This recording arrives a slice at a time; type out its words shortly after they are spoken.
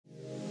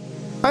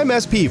I'm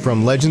SP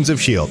from Legends of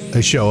S.H.I.E.L.D.,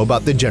 a show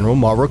about the general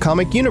Marvel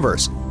comic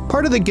universe,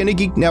 part of the Gonna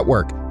Geek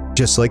Network,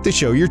 just like the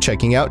show you're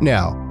checking out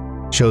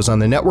now. Shows on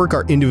the network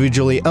are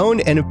individually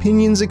owned and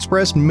opinions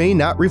expressed may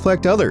not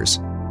reflect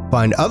others.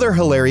 Find other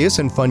hilarious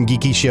and fun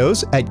geeky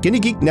shows at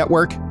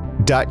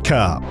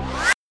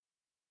GonnaGeekNetwork.com.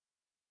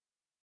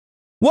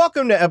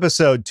 Welcome to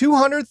episode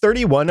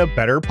 231 of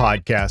Better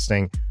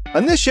Podcasting.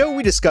 On this show,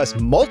 we discuss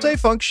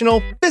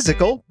multifunctional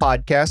physical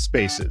podcast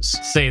spaces.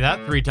 Say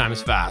that 3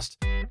 times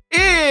fast.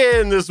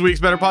 In this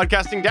week's Better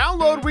Podcasting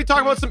Download, we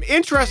talk about some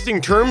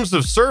interesting terms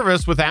of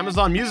service with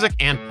Amazon Music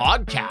and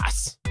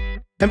podcasts.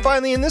 And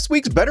finally, in this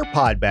week's Better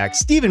Podback,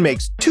 Steven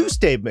makes 2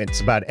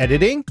 statements about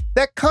editing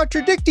that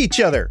contradict each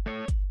other.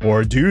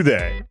 Or do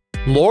they?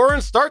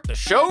 Lauren, start the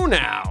show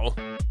now.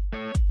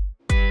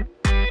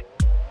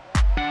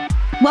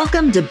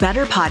 Welcome to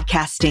Better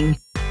Podcasting.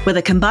 With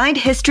a combined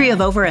history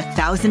of over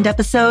 1,000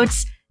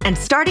 episodes, and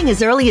starting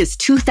as early as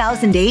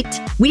 2008,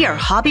 we are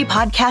hobby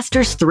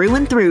podcasters through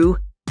and through,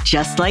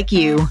 just like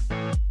you.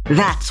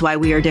 That's why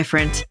we are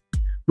different.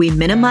 We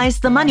minimize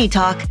the money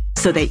talk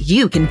so that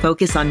you can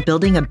focus on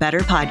building a better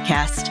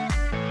podcast.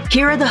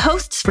 Here are the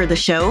hosts for the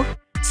show,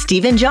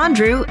 Steven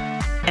Jondrew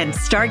and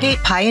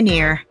Stargate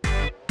Pioneer.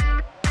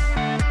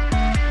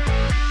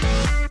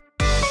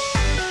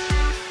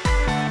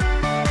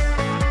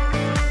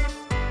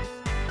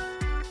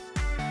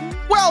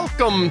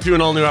 Welcome to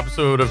an all-new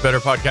episode of Better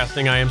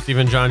Podcasting. I am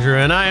Steven Jondrew,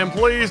 and I am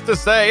pleased to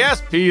say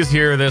SP is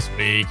here this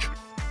week.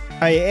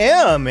 I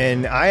am,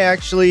 and I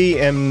actually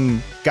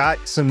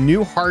got some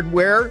new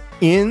hardware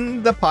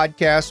in the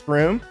podcast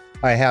room.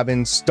 I have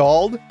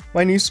installed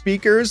my new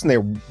speakers, and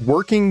they're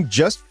working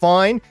just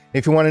fine.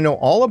 If you want to know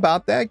all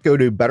about that, go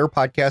to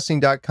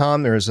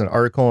betterpodcasting.com. There's an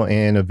article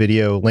and a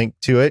video link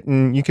to it,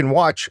 and you can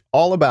watch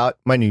all about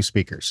my new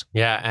speakers.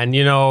 Yeah, and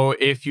you know,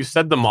 if you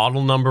said the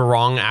model number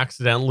wrong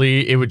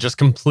accidentally, it would just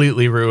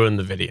completely ruin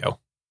the video.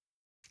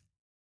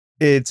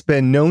 It's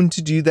been known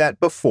to do that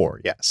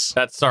before, yes.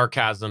 That's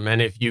sarcasm.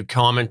 And if you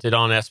commented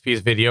on SP's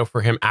video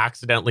for him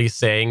accidentally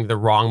saying the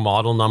wrong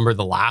model number,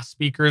 the last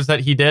speakers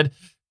that he did,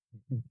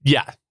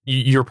 yeah,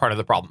 you're part of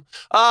the problem.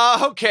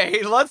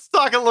 Okay, let's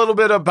talk a little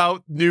bit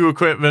about new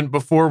equipment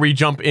before we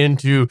jump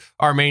into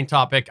our main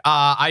topic.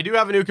 I do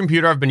have a new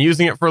computer. I've been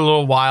using it for a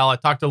little while. I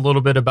talked a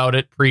little bit about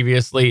it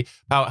previously,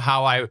 about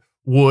how I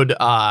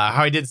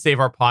did save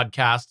our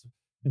podcast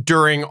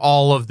during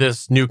all of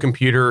this new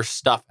computer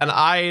stuff. And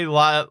I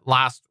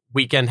last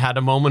weekend had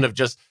a moment of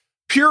just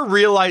pure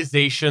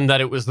realization that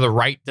it was the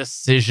right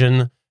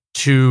decision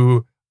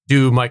to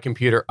do my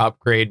computer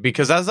upgrade,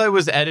 because as I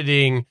was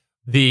editing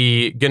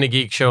the Gonna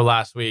Geek show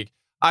last week,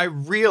 I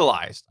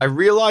realized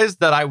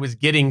that I was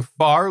getting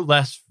far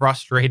less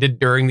frustrated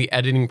during the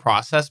editing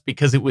process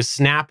because it was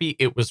snappy,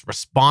 it was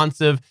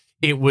responsive,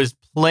 it was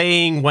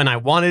playing when I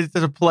wanted it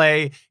to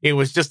play. It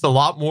was just a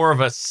lot more of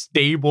a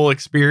stable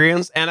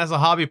experience. And as a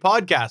hobby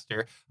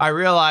podcaster, I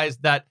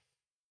realized that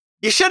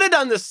you should have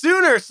done this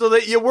sooner so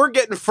that you weren't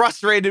getting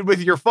frustrated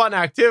with your fun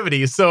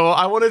activities. So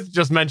I wanted to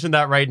just mention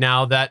that right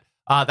now, that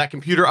that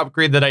computer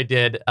upgrade that I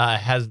did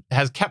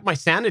has kept my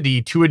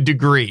sanity to a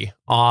degree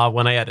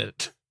when I edit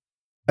it.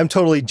 I'm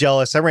totally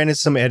jealous. I ran into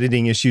some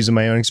editing issues of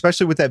my own,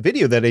 especially with that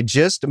video that I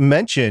just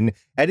mentioned.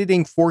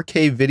 Editing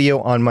 4K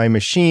video on my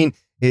machine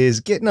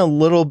is getting a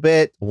little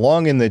bit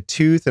long in the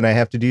tooth, and I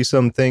have to do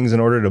some things in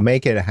order to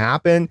make it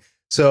happen.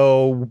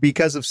 So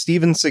because of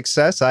Steven's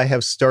success, I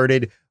have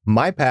started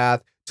my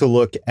path to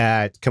look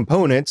at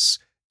components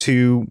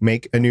to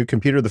make a new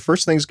computer. The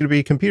first thing is going to be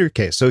a computer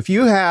case. So if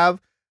you have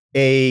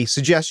a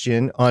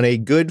suggestion on a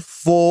good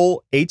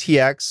full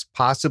ATX,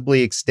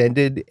 possibly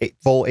extended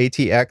full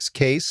ATX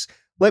case,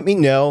 let me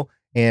know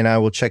and I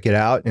will check it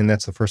out. And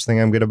that's the first thing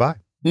I'm going to buy.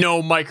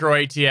 No micro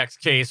ATX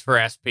case for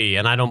SP,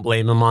 and I don't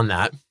blame him on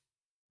that.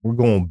 We're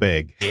going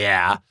big.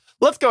 Yeah.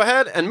 Let's go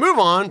ahead and move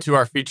on to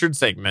our featured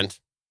segment.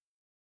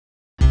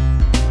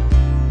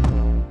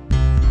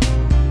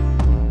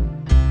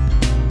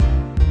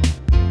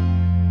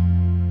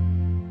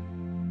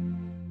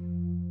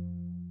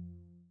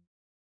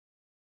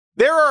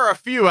 There are a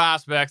few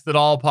aspects that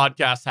all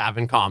podcasts have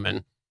in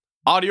common.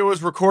 Audio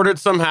is recorded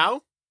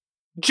somehow.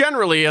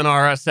 Generally, an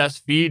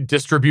RSS feed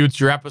distributes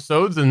your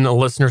episodes and the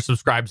listener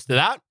subscribes to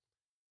that.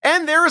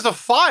 And there is a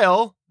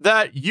file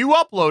that you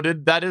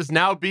uploaded that is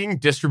now being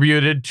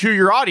distributed to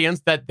your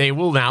audience that they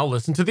will now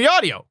listen to the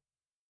audio.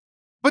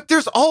 But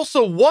there's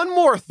also one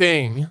more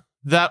thing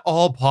that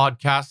all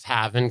podcasts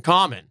have in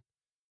common.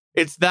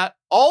 It's that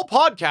all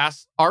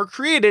podcasts are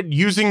created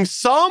using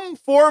some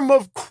form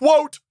of,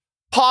 quote,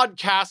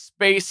 podcast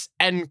space,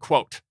 end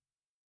quote.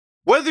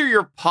 Whether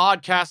your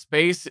podcast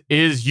space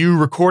is you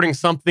recording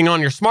something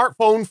on your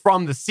smartphone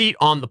from the seat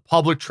on the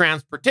public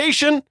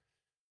transportation,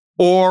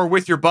 or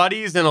with your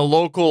buddies in a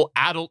local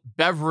adult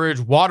beverage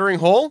watering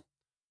hole,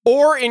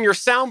 or in your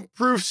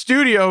soundproof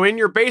studio in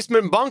your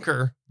basement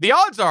bunker, the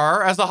odds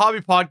are, as a hobby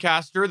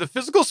podcaster, the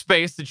physical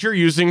space that you're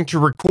using to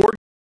record,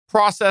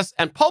 process,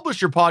 and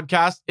publish your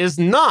podcast is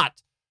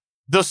not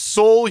the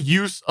sole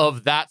use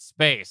of that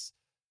space.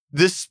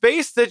 the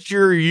space that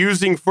you're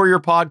using for your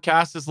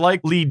podcast is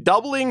likely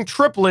doubling,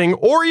 tripling,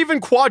 or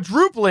even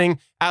quadrupling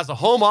as a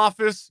home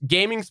office,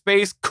 gaming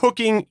space,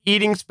 cooking,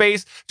 eating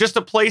space, just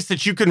a place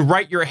that you can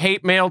write your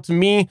hate mail to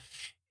me.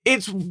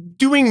 It's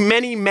doing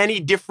many, many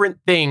different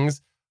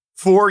things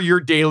for your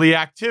daily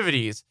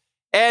activities.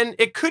 And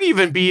it could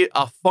even be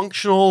a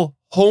functional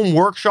home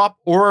workshop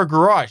or a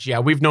garage. Yeah,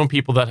 we've known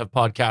people that have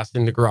podcasted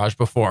in the garage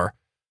before.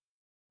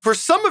 For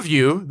some of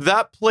you,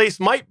 that place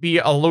might be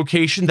a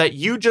location that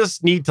you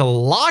just need to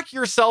lock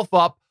yourself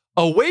up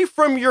away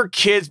from your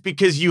kids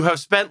because you have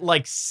spent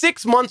like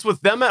 6 months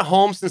with them at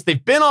home since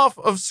they've been off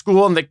of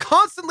school and they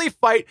constantly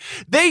fight.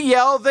 They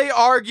yell, they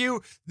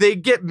argue, they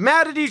get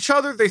mad at each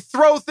other, they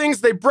throw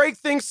things, they break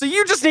things. So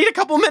you just need a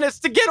couple minutes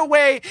to get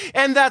away,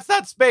 and that's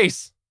that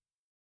space.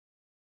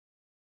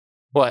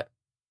 What?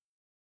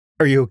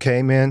 Are you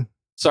okay, man?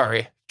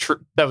 Sorry.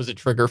 That was a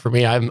trigger for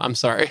me. I'm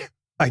sorry.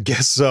 I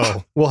guess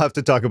so. We'll have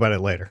to talk about it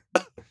later.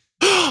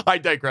 I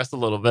digress a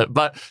little bit,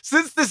 but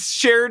since this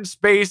shared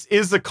space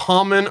is a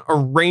common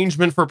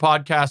arrangement for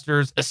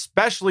podcasters,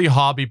 especially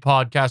hobby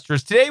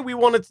podcasters, today we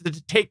wanted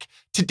to take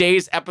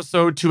today's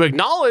episode to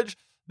acknowledge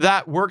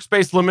that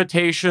workspace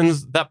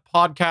limitations that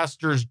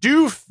podcasters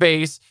do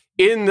face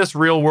in this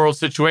real world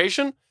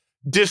situation,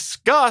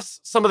 discuss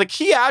some of the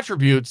key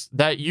attributes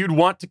that you'd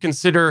want to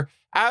consider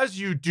as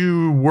you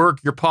do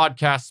work your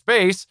podcast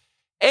space,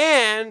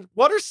 and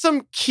what are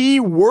some key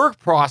work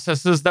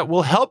processes that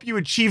will help you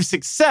achieve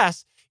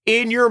success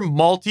in your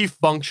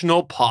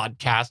multifunctional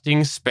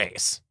podcasting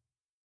space.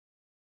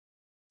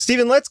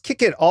 Stephen, let's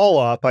kick it all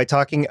off by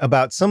talking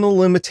about some of the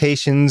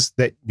limitations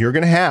that you're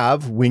going to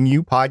have when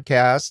you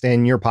podcast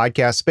and your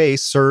podcast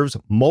space serves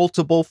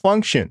multiple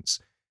functions.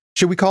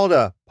 Should we call it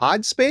a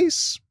pod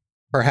space?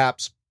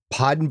 Perhaps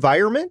pod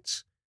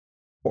environment?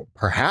 Or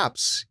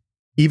perhaps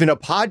even a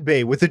pod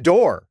bay with a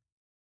door?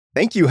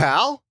 Thank you,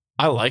 Hal.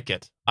 I like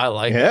it.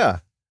 Yeah.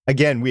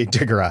 Again, we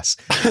digress.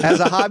 As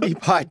a hobby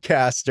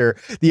podcaster,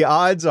 the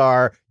odds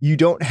are you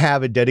don't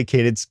have a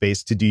dedicated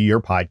space to do your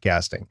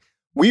podcasting.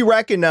 We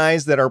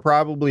recognize that are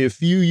probably a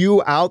few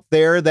you out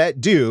there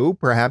that do.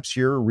 Perhaps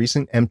you're a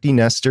recent empty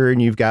nester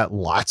and you've got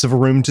lots of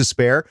room to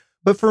spare.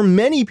 But for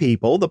many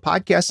people, the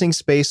podcasting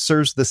space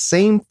serves the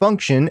same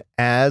function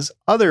as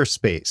other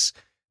space.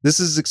 This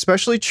is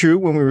especially true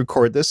when we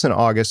record this in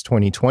August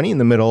 2020, in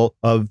the middle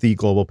of the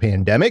global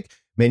pandemic.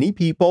 Many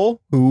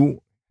people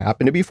who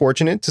happen to be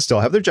fortunate to still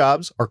have their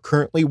jobs are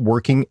currently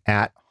working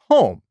at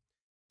home.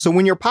 So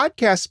when your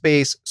podcast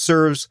space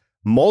serves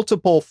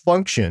multiple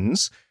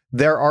functions,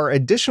 there are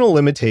additional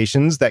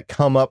limitations that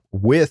come up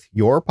with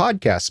your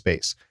podcast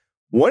space.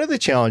 One of the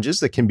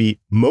challenges that can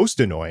be most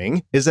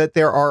annoying is that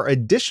there are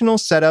additional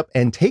setup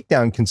and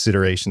takedown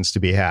considerations to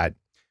be had.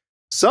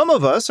 Some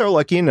of us are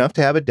lucky enough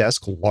to have a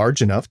desk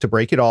large enough to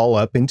break it all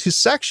up into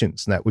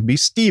sections. And that would be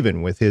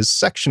Stephen with his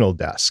sectional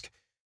desk,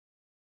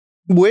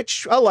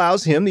 which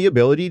allows him the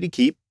ability to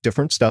keep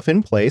different stuff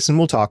in place. And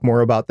we'll talk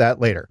more about that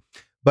later.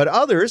 But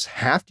others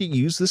have to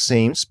use the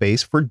same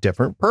space for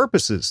different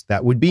purposes.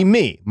 That would be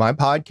me. My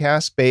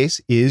podcast space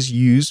is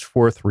used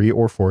for 3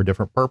 or 4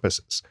 different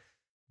purposes.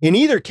 In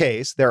either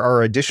case, there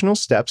are additional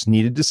steps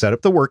needed to set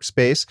up the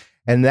workspace,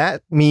 and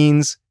that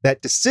means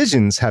that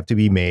decisions have to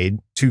be made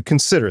to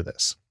consider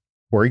this.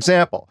 For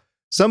example,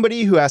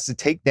 somebody who has to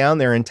take down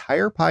their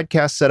entire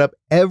podcast setup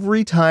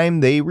every time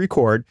they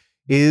record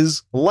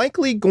is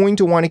likely going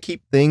to want to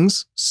keep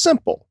things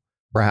simple.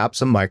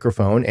 Perhaps a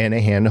microphone and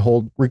a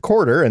handheld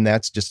recorder, and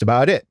that's just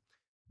about it.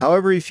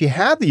 However, if you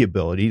have the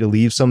ability to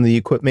leave some of the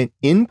equipment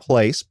in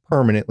place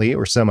permanently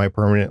or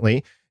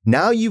semi-permanently,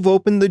 now you've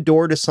opened the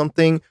door to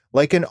something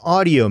like an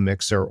audio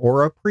mixer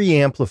or a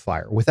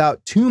preamplifier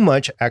without too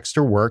much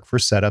extra work for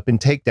setup and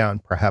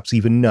takedown, perhaps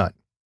even none.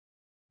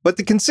 But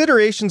the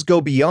considerations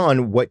go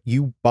beyond what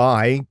you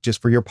buy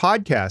just for your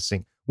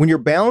podcasting. When you're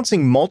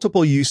balancing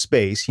multiple use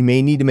space, you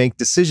may need to make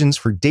decisions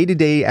for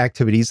day-to-day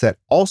activities that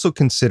also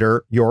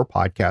consider your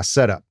podcast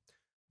setup.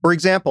 For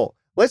example,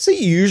 let's say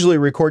you usually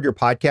record your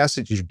podcast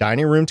at your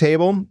dining room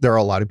table. There are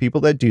a lot of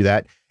people that do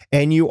that.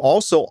 And you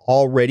also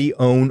already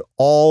own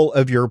all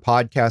of your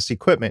podcast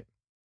equipment.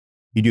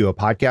 You do a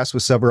podcast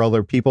with several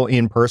other people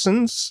in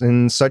person,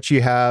 and such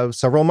you have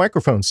several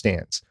microphone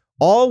stands,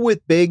 all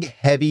with big,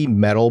 heavy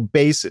metal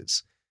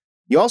bases.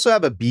 You also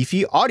have a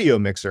beefy audio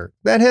mixer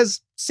that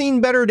has seen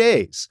better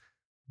days.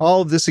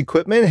 All of this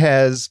equipment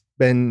has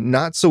been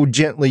not so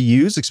gently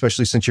used,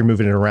 especially since you're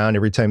moving it around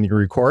every time you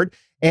record.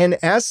 And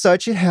as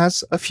such, it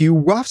has a few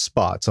rough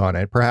spots on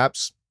it,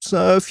 perhaps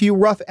a few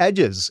rough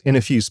edges in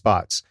a few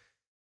spots.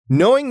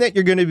 Knowing that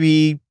you're going to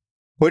be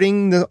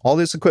putting all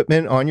this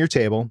equipment on your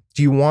table,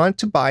 do you want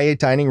to buy a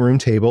dining room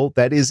table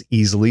that is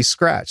easily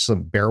scratched,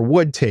 some bare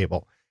wood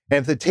table? And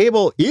if the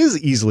table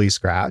is easily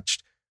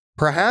scratched,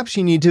 perhaps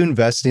you need to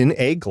invest in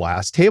a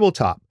glass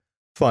tabletop.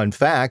 Fun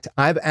fact,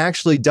 I've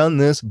actually done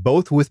this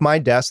both with my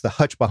desk, the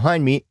hutch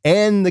behind me,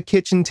 and the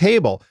kitchen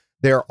table.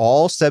 They're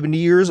all 70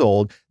 years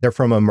old. They're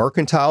from a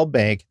mercantile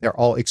bank. They're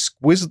all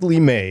exquisitely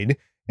made,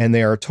 and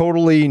they are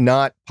totally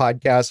not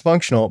podcast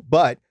functional,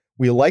 but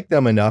we liked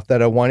them enough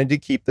that I wanted to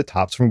keep the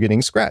tops from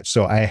getting scratched.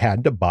 So I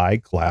had to buy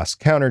glass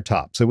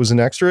countertops. It was an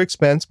extra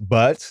expense,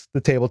 but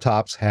the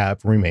tabletops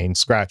have remained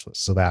scratchless.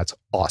 So that's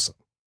awesome.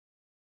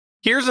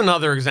 Here's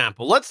another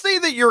example. Let's say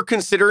that you're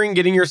considering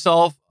getting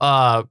yourself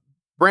a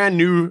brand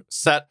new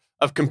set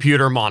of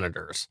computer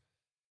monitors.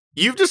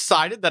 You've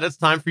decided that it's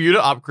time for you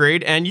to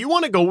upgrade and you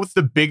want to go with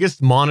the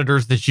biggest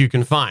monitors that you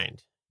can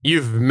find.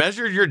 You've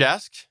measured your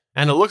desk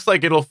and it looks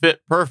like it'll fit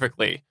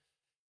perfectly.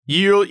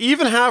 You'll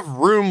even have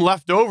room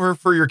left over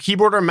for your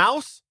keyboard or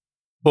mouse,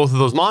 both of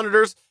those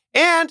monitors,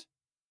 and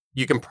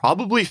you can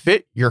probably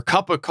fit your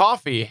cup of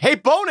coffee. Hey,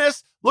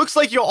 bonus! Looks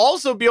like you'll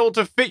also be able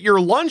to fit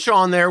your lunch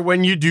on there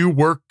when you do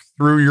work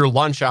through your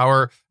lunch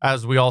hour,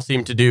 as we all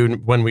seem to do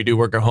when we do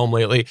work at home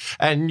lately.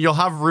 And you'll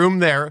have room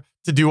there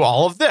to do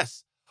all of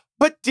this.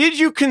 But did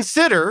you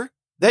consider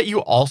that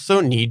you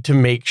also need to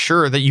make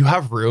sure that you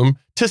have room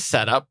to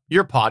set up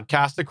your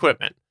podcast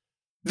equipment?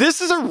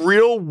 This is a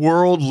real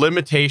world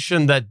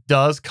limitation that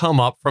does come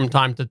up from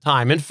time to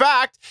time. In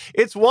fact,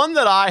 it's one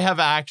that I have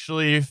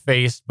actually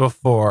faced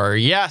before.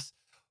 Yes,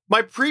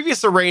 my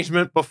previous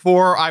arrangement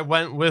before I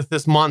went with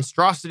this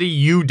monstrosity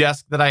U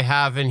desk that I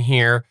have in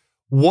here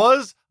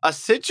was a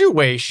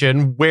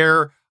situation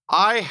where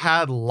I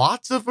had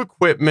lots of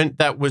equipment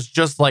that was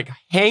just like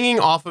hanging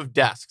off of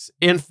desks.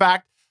 In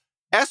fact,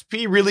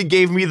 SP really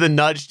gave me the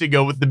nudge to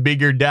go with the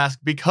bigger desk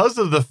because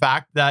of the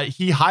fact that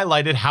he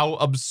highlighted how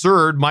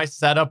absurd my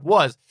setup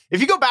was. If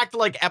you go back to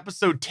like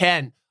episode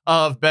 10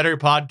 of Better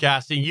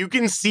Podcasting, you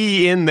can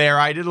see in there,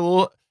 I did a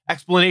little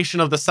explanation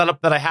of the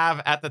setup that I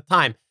have at the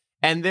time.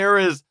 And there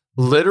is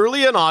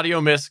literally an audio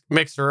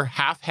mixer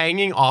half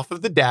hanging off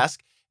of the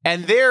desk.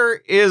 And there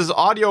is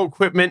audio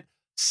equipment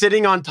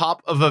sitting on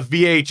top of a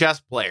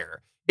VHS player.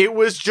 It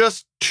was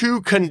just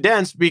too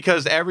condensed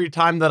because every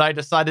time that I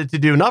decided to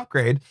do an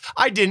upgrade,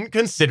 I didn't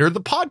consider the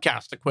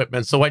podcast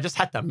equipment. So I just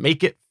had to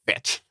make it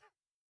fit.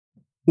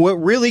 What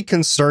really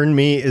concerned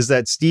me is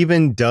that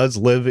Steven does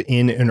live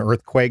in an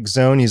earthquake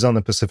zone. He's on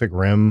the Pacific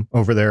Rim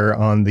over there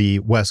on the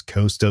west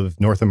coast of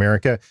North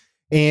America.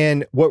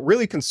 And what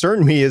really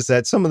concerned me is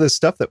that some of the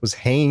stuff that was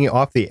hanging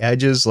off the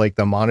edges, like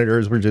the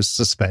monitors were just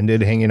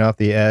suspended, hanging off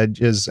the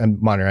edges, and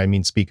monitor, I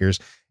mean speakers.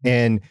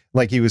 And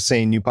like he was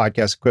saying, new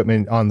podcast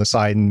equipment on the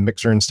side and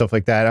mixer and stuff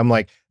like that. I'm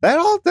like,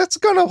 that's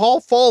going to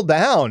all fall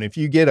down if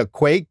you get a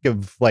quake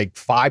of like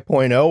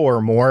 5.0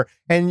 or more,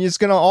 and it's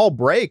going to all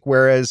break.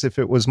 Whereas if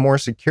it was more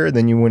secure,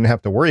 then you wouldn't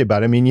have to worry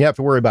about it. I mean, you have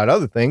to worry about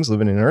other things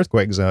living in an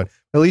earthquake zone.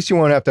 At least you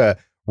won't have to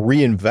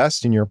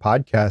reinvest in your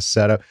podcast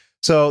setup.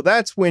 So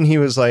that's when he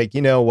was like,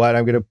 you know what,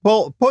 I'm going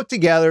to put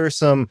together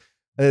some,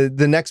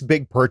 the next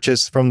big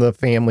purchase from the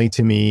family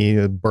to me,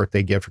 a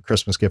birthday gift or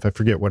Christmas gift. I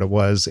forget what it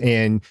was.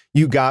 And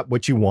you got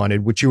what you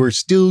wanted, which you are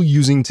still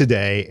using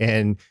today.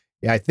 And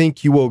I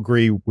think you will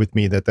agree with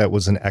me that that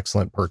was an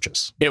excellent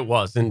purchase. It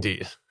was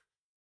indeed.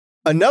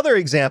 Another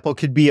example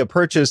could be a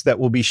purchase that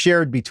will be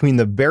shared between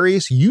the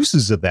various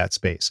uses of that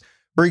space.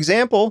 For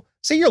example,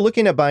 say you're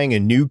looking at buying a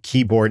new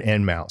keyboard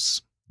and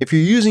mouse. If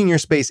you're using your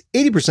space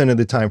 80% of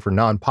the time for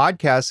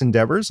non-podcast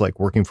endeavors like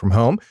working from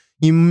home,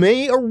 you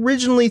may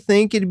originally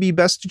think it'd be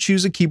best to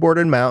choose a keyboard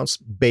and mouse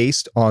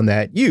based on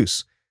that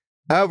use.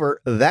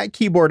 However, that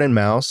keyboard and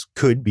mouse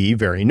could be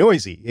very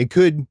noisy. It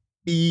could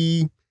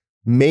be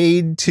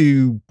made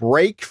to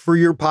break for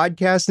your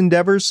podcast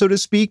endeavors, so to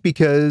speak,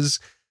 because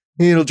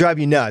it'll drive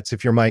you nuts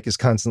if your mic is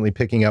constantly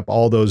picking up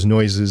all those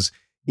noises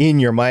in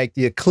your mic,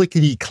 the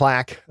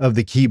clickety-clack of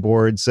the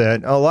keyboards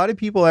that a lot of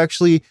people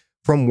actually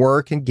from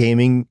work and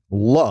gaming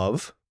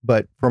love,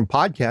 but from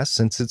podcasts,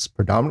 since it's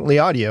predominantly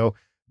audio,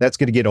 that's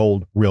going to get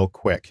old real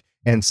quick.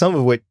 And some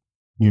of it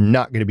you're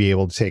not going to be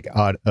able to take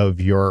out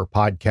of your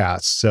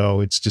podcast.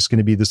 So it's just going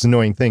to be this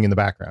annoying thing in the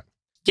background.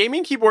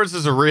 Gaming keyboards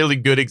is a really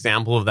good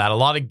example of that. A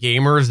lot of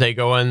gamers, they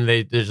go in,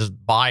 they just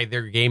buy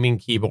their gaming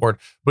keyboard,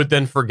 but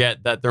then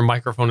forget that their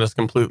microphone is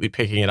completely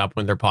picking it up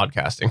when they're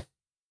podcasting.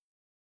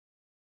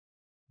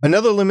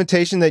 Another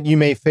limitation that you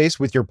may face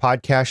with your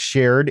podcast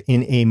shared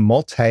in a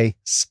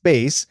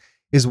multi-space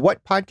is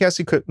what podcast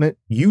equipment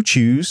you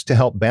choose to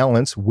help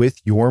balance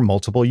with your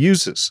multiple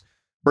uses.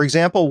 For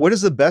example, what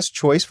is the best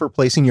choice for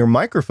placing your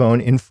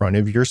microphone in front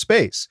of your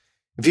space?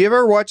 If you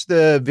ever watched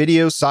the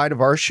video side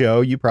of our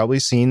show, you've probably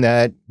seen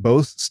that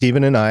both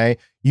Steven and I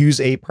use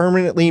a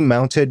permanently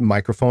mounted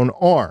microphone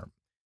arm.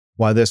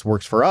 While this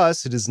works for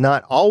us, it is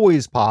not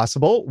always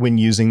possible when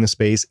using the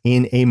space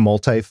in a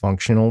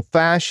multifunctional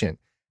fashion.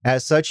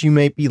 As such, you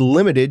may be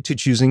limited to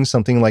choosing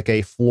something like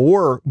a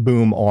floor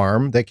boom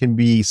arm that can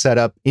be set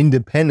up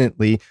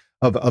independently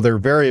of other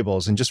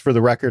variables. And just for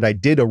the record, I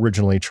did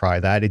originally try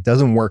that. It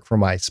doesn't work for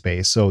my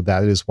space, so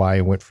that is why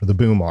I went for the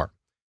boom arm.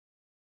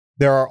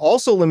 There are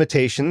also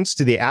limitations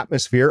to the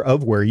atmosphere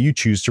of where you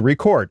choose to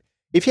record.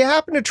 If you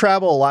happen to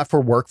travel a lot for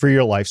work for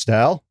your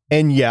lifestyle,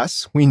 and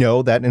yes, we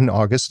know that in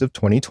August of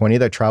 2020,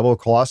 that travel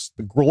across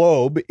the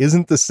globe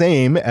isn't the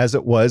same as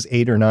it was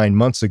 8 or 9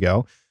 months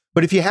ago.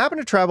 But if you happen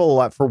to travel a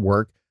lot for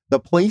work, the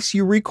place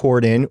you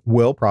record in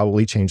will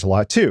probably change a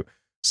lot too.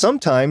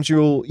 Sometimes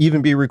you'll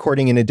even be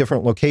recording in a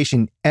different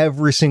location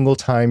every single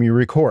time you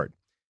record.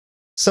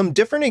 Some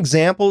different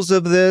examples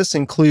of this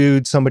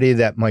include somebody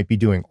that might be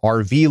doing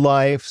RV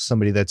life,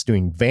 somebody that's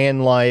doing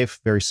van life,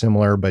 very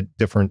similar but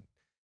different,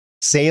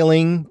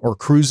 sailing or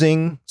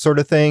cruising sort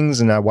of things.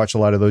 And I watch a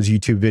lot of those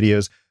YouTube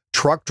videos.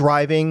 Truck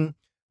driving,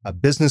 a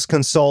business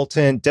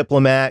consultant,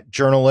 diplomat,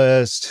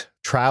 journalist,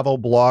 travel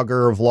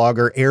blogger,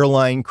 vlogger,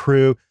 airline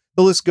crew.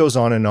 The list goes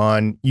on and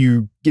on.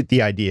 You get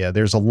the idea.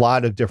 There's a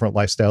lot of different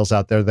lifestyles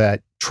out there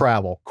that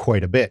travel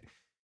quite a bit.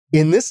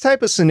 In this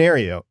type of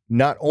scenario,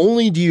 not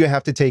only do you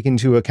have to take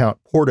into account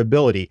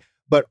portability,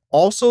 but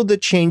also the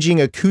changing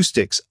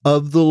acoustics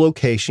of the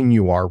location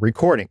you are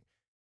recording.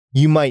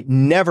 You might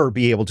never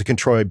be able to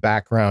control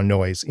background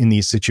noise in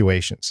these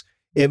situations.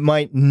 It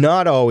might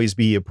not always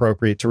be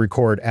appropriate to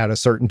record at a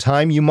certain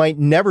time. You might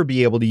never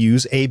be able to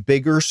use a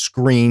bigger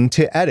screen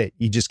to edit.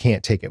 You just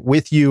can't take it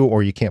with you,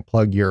 or you can't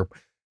plug your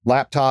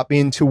laptop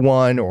into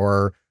one,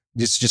 or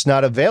it's just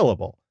not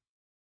available.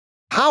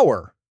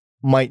 Power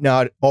might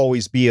not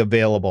always be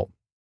available.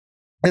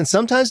 And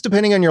sometimes,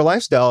 depending on your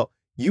lifestyle,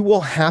 you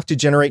will have to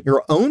generate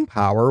your own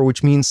power,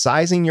 which means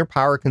sizing your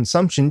power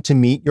consumption to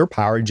meet your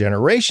power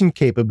generation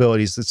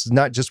capabilities. This is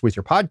not just with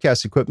your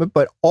podcast equipment,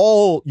 but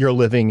all your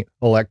living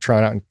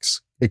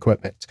electronics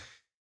equipment.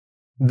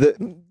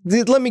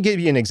 Let me give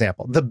you an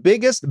example. The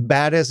biggest,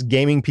 baddest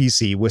gaming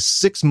PC with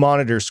 6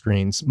 monitor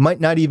screens might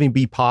not even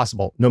be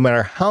possible, no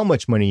matter how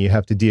much money you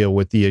have to deal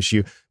with the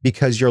issue,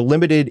 because you're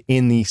limited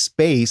in the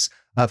space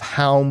of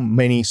how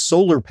many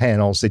solar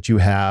panels that you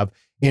have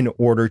in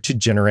order to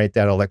generate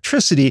that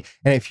electricity.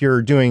 And if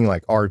you're doing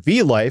like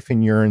RV life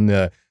and you're in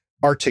the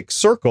Arctic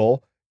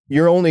Circle,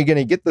 you're only going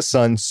to get the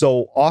sun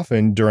so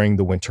often during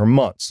the winter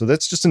months. So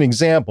that's just an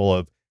example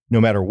of no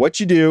matter what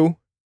you do,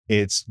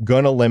 it's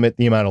going to limit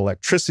the amount of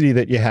electricity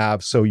that you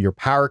have. So your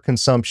power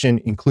consumption,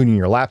 including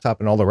your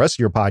laptop and all the rest of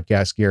your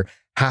podcast gear,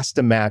 has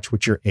to match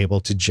what you're able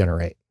to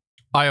generate.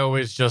 I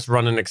always just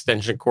run an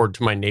extension cord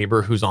to my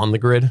neighbor who's on the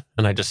grid,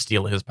 and I just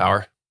steal his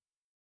power.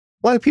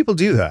 A lot of people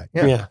do that.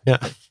 Yeah.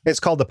 It's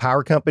called the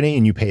power company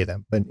and you pay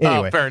them. But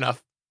anyway, fair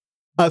enough.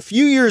 A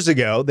few years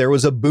ago, there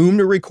was a boom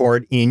to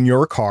record in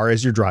your car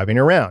as you're driving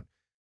around.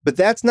 But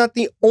that's not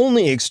the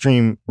only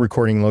extreme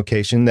recording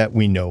location that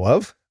we know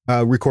of.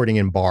 Recording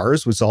in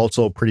bars was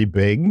also pretty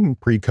big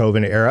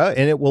pre-COVID era,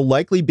 and it will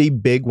likely be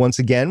big once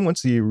again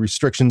once the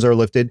restrictions are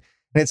lifted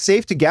and it's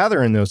safe to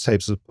gather in those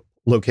types of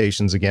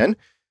locations again.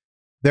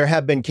 There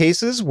have been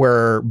cases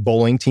where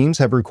bowling teams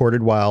have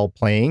recorded while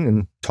playing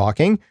and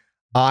talking.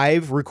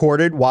 I've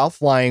recorded while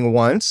flying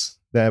once.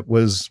 That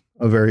was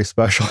a very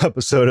special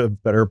episode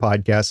of Better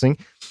Podcasting.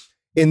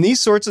 In these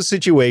sorts of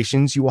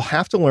situations, you will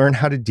have to learn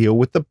how to deal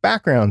with the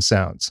background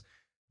sounds.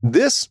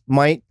 This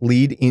might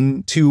lead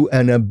into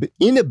an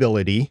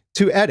inability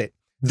to edit.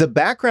 The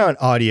background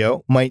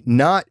audio might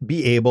not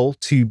be able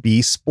to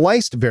be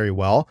spliced very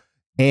well,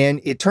 and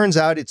it turns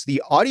out it's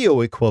the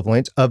audio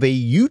equivalent of a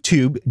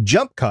YouTube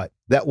jump cut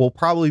that will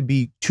probably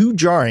be too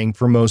jarring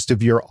for most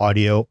of your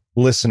audio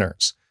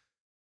listeners.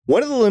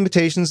 One of the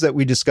limitations that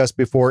we discussed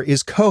before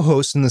is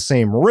co-hosts in the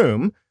same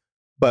room,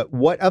 but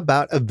what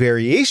about a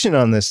variation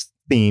on this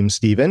theme,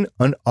 Stephen,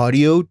 an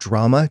audio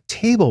drama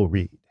table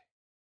read?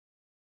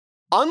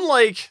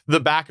 Unlike the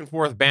back and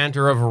forth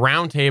banter of a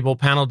roundtable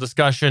panel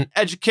discussion,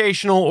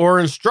 educational or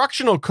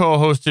instructional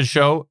co-hosted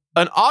show,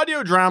 an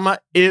audio drama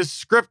is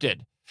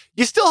scripted.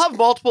 You still have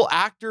multiple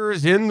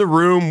actors in the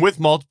room with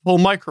multiple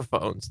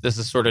microphones. This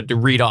is sort of to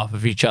read off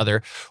of each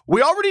other.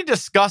 We already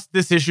discussed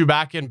this issue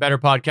back in Better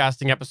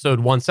Podcasting episode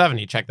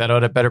 170. Check that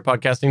out at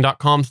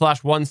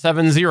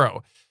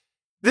betterpodcasting.com/170.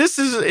 This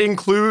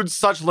includes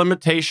such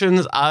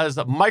limitations as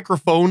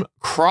microphone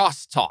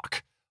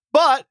crosstalk.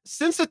 But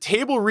since a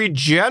table read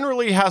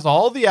generally has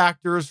all the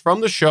actors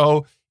from the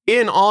show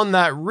in on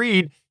that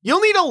read, you'll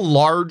need a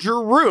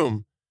larger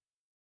room.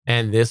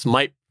 And this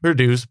might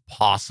produce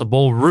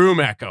possible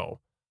room echo.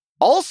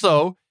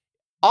 Also,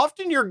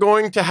 often you're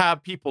going to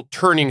have people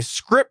turning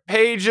script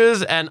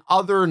pages and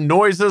other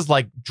noises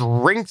like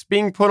drinks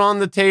being put on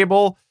the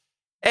table.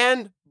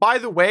 And by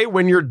the way,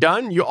 when you're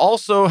done, you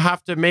also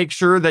have to make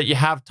sure that you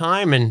have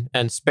time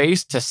and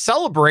space to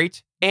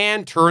celebrate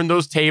and turn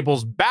those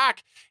tables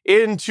back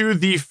into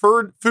the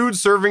food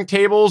serving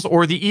tables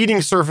or the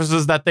eating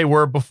surfaces that they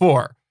were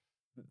before.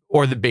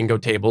 Or the bingo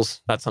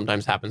tables. That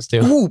sometimes happens too.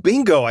 Ooh,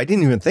 bingo. I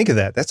didn't even think of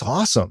that. That's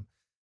awesome.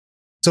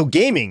 So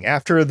gaming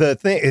after the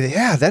thing.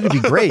 Yeah, that'd be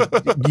great.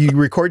 You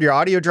record your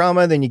audio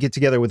drama, then you get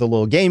together with a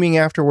little gaming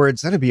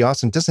afterwards. That'd be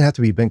awesome. It doesn't have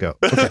to be bingo.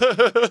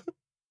 Okay.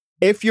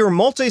 If your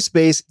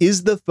multi-space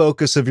is the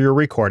focus of your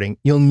recording,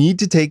 you'll need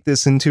to take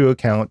this into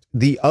account,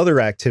 the other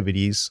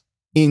activities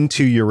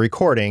into your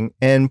recording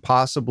and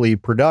possibly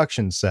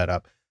production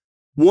setup.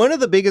 One of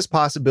the biggest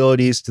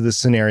possibilities to this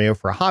scenario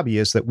for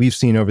hobbyists that we've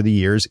seen over the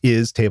years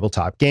is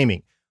tabletop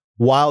gaming.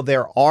 While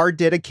there are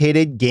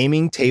dedicated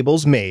gaming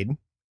tables made,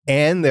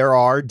 and there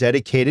are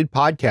dedicated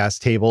podcast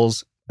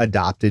tables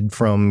adopted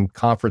from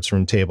conference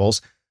room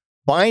tables,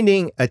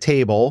 finding a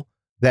table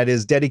that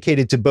is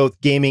dedicated to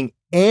both gaming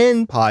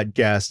and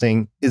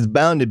podcasting is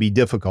bound to be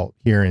difficult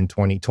here in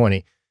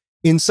 2020.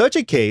 In such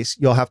a case,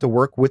 you'll have to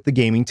work with the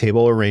gaming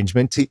table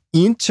arrangement to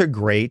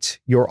integrate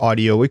your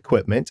audio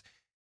equipment.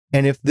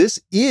 And if this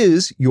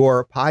is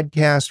your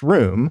podcast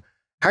room,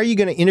 how are you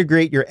going to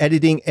integrate your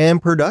editing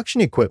and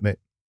production equipment?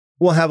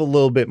 We'll have a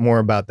little bit more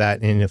about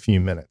that in a few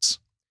minutes.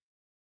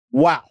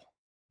 Wow.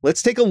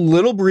 Let's take a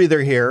little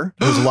breather here.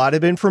 There's a lot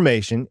of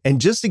information,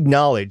 and just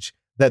acknowledge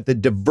that the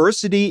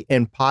diversity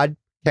in podcast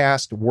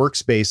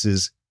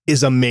workspaces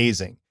is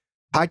amazing.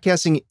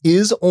 Podcasting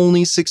is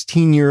only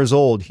 16 years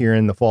old here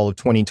in the fall of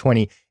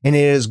 2020, and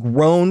it has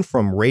grown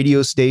from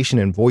radio station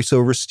and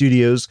voiceover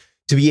studios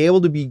to be able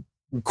to be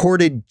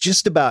recorded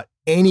just about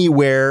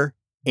anywhere,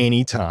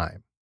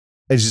 anytime.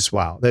 It's just,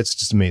 wow, that's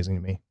just amazing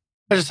to me.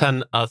 I just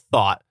had a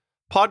thought.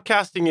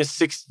 Podcasting is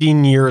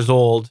 16 years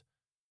old,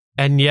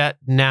 and yet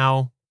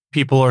now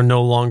people are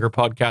no longer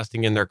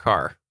podcasting in their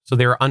car. So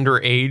they're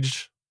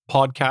underage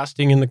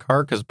podcasting in the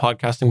car because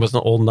podcasting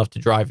wasn't old enough to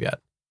drive yet.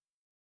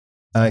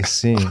 I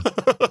see.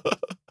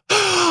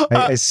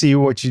 I see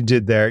what you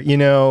did there. You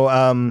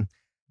know,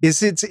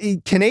 is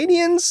it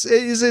Canadians?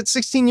 Is it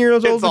 16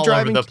 years old? It's all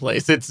driving? over the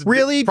place. It's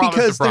really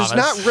because there's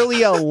not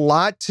really a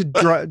lot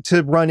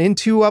to run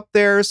into up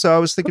there. So I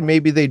was thinking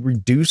maybe they'd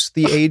reduce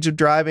the age of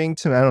driving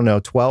to, I don't know,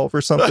 12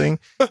 or something.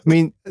 I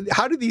mean,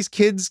 how do these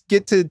kids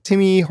get to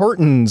Timmy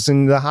Hortons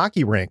and the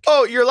hockey rink?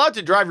 Oh, you're allowed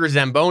to drive your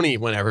Zamboni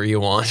whenever you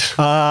want.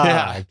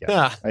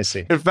 Yeah, I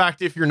see. In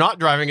fact, if you're not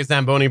driving a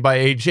Zamboni by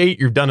age 8,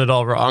 you've done it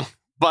all wrong.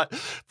 But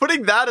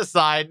putting that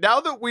aside, now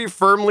that we've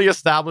firmly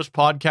established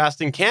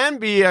podcasting can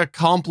be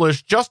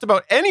accomplished just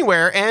about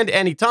anywhere and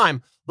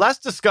anytime, let's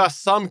discuss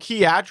some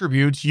key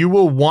attributes you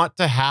will want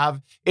to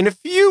have in a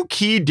few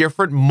key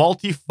different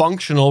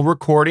multifunctional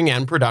recording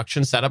and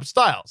production setup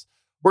styles.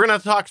 We're going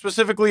to talk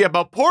specifically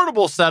about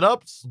portable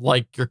setups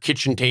like your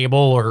kitchen table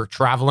or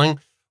traveling.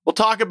 We'll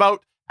talk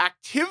about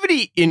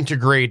activity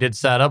integrated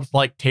setups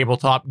like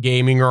tabletop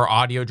gaming or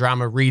audio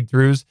drama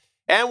read-throughs.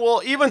 And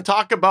we'll even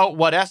talk about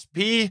what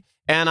SP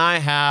and I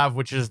have,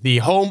 which is the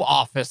home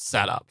office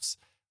setups.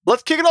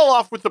 Let's kick it all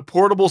off with the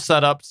portable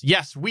setups.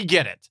 Yes, we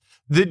get it.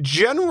 The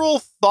general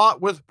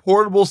thought with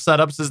portable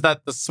setups is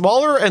that the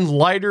smaller and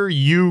lighter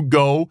you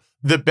go,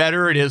 the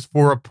better it is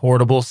for a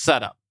portable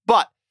setup.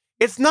 But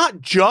it's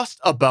not just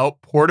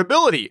about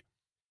portability.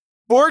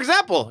 For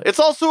example, it's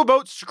also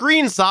about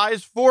screen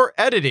size for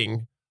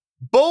editing.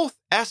 Both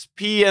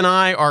SP and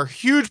I are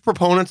huge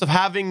proponents of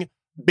having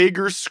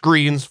bigger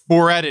screens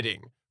for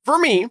editing. For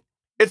me,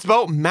 it's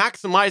about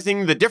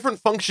maximizing the different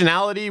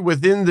functionality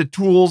within the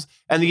tools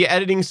and the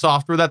editing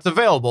software that's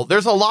available.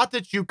 There's a lot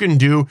that you can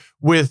do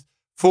with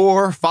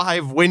 4 or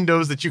 5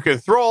 windows that you can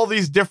throw all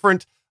these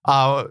different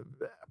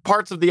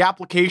parts of the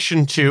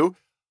application to.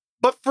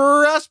 But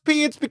for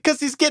SP, it's because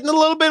he's getting a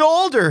little bit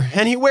older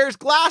and he wears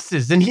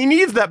glasses and he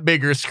needs that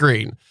bigger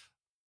screen.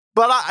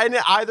 But in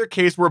either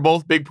case, we're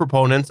both big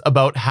proponents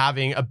about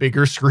having a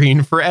bigger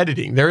screen for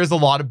editing. There is a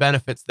lot of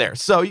benefits there.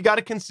 So you got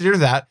to consider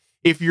that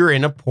if you're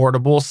in a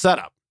portable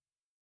setup.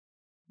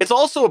 It's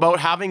also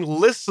about having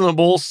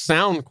listenable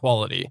sound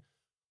quality.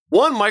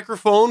 One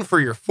microphone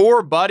for your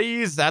 4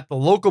 buddies at the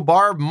local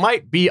bar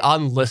might be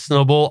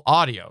unlistenable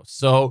audio.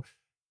 So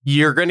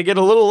you're going to get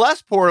a little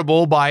less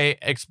portable by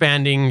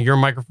expanding your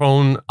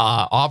microphone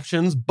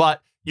options,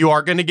 but you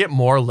are going to get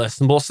more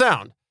listenable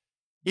sound.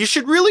 You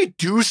should really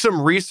do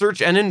some research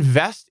and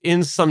invest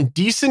in some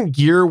decent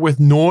gear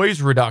with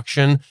noise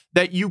reduction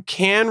that you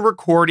can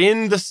record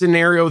in the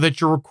scenario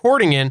that you're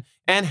recording in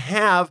and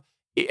have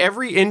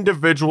every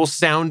individual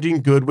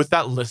sounding good with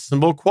that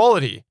listenable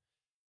quality.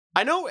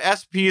 I know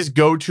SP's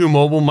go-to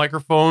mobile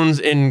microphones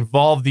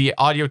involve the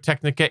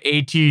Audio-Technica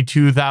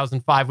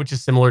AT2005, which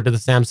is similar to the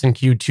Samson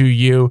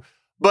Q2U.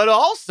 But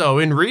also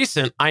in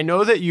recent, I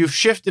know that you've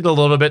shifted a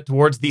little bit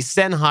towards the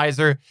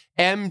Sennheiser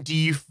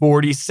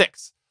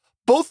MD46.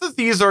 Both of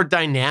these are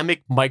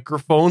dynamic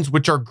microphones,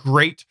 which are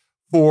great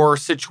for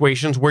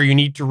situations where you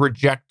need to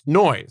reject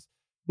noise.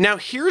 Now,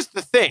 here's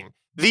the thing.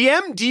 The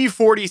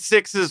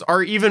MD46s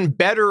are even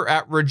better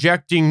at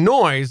rejecting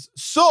noise,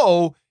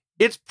 so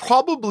it's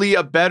probably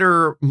a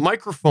better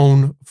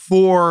microphone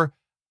for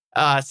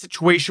a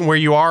situation where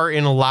you are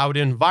in a loud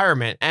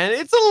environment. And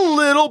it's a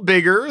little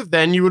bigger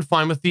than you would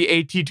find with the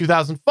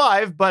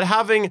AT2005, but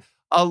having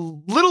a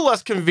little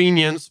less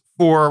convenience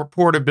for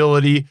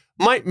portability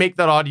might make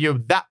that audio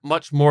that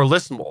much more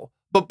listenable.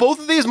 But both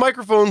of these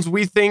microphones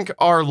we think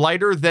are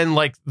lighter than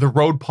like the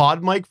Rode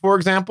Pod mic, for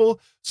example.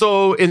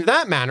 So in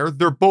that manner,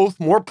 they're both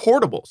more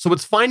portable. So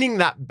it's finding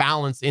that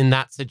balance in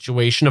that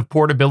situation of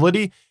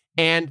portability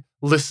and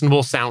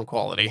listenable sound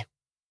quality.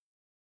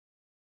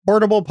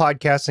 Portable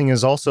podcasting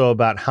is also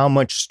about how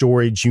much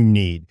storage you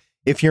need.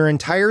 If your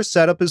entire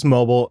setup is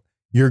mobile,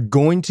 you're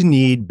going to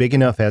need big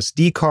enough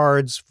SD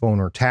cards, phone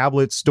or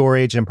tablet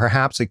storage, and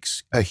perhaps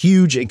a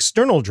huge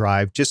external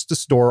drive just to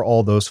store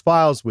all those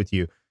files with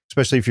you,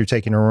 especially if you're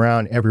taking them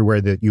around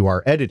everywhere that you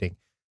are editing.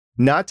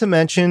 Not to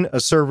mention a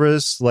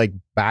service like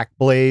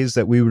Backblaze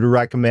that we would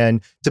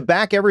recommend to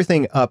back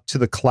everything up to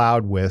the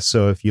cloud with.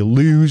 So if you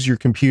lose your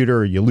computer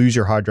or you lose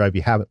your hard drive,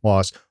 you haven't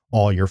lost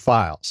all your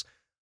files.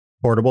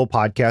 Portable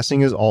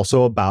podcasting is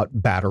also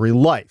about battery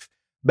life.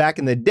 Back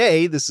in the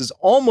day, this is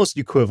almost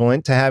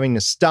equivalent to having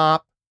to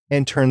stop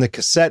and turn the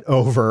cassette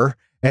over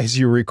as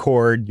you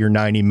record your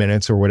 90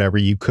 minutes or whatever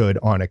you could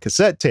on a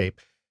cassette tape.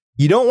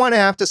 You don't want to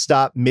have to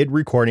stop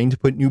mid-recording to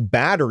put new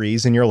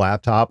batteries in your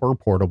laptop or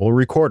portable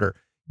recorder.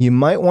 You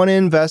might want to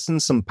invest in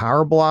some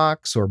power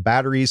blocks or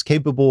batteries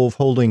capable of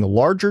holding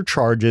larger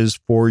charges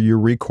for your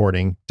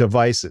recording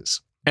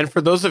devices. And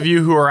for those of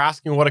you who are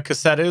asking what a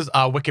cassette is,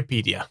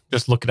 Wikipedia.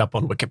 Just look it up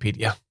on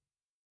Wikipedia.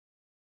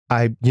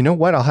 You know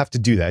what? I'll have to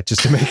do that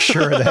just to make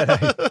sure that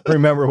I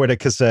remember what a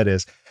cassette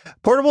is.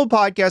 Portable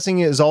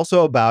podcasting is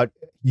also about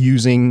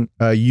using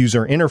a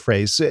user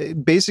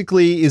interface.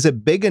 Basically, is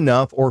it big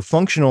enough or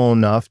functional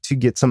enough to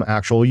get some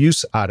actual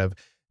use out of?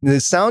 The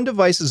Sound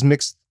Devices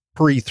Mix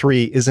Pre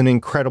 3 is an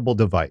incredible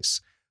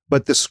device,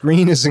 but the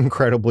screen is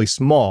incredibly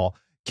small.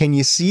 Can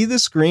you see the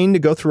screen to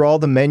go through all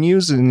the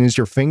menus? And is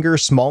your finger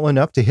small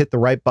enough to hit the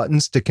right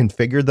buttons to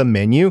configure the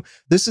menu?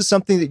 This is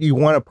something that you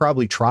want to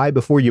probably try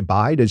before you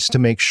buy just to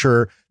make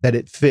sure that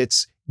it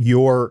fits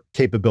your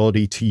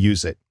capability to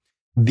use it.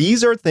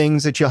 These are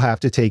things that you'll have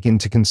to take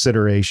into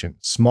consideration.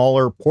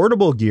 Smaller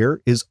portable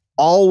gear is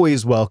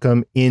always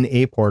welcome in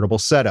a portable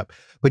setup,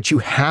 but you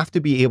have to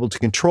be able to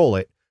control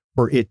it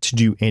for it to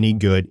do any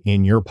good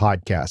in your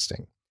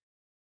podcasting.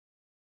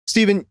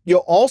 Stephen, you'll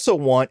also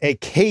want a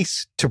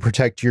case to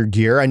protect your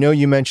gear. I know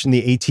you mentioned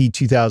the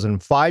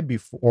AT2005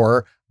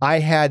 before. I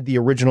had the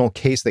original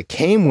case that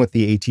came with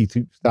the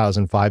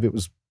AT2005. It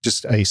was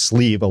just a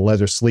sleeve, a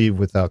leather sleeve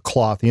with a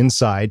cloth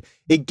inside.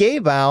 It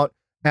gave out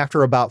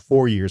after about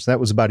 4 years. That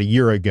was about a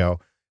year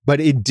ago, but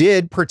it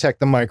did protect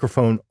the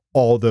microphone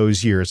all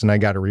those years, and I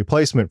got a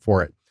replacement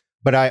for it.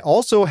 But I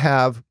also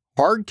have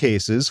hard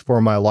cases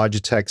for my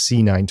Logitech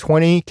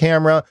C920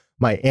 camera,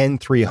 my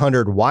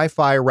N300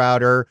 Wi-Fi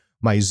router,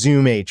 my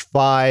Zoom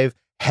H5,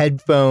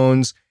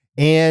 headphones,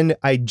 and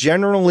I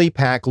generally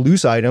pack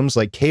loose items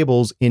like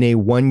cables in a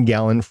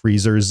 1-gallon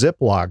freezer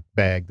Ziploc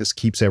bag. This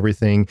keeps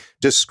everything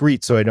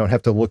discreet so I don't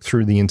have to look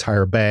through the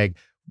entire bag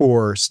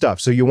for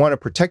stuff. So you want to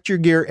protect your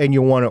gear and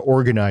you want to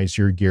organize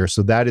your gear.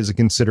 So that is a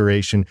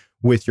consideration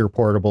with your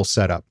portable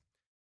setup.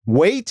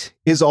 Weight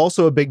is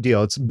also a big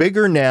deal. It's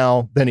bigger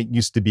now than it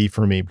used to be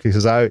for me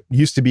because I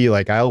used to be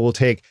like, I will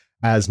take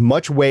as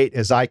much weight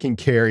as I can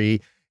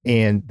carry,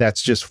 and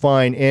that's just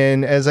fine.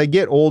 And as I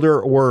get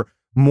older or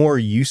more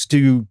used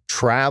to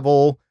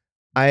travel,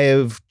 I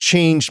have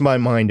changed my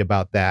mind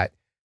about that.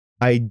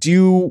 I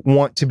do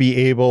want to be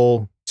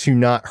able to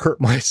not hurt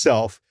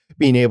myself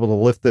being able to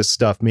lift this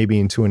stuff maybe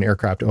into an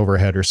aircraft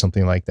overhead or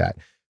something like that.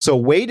 So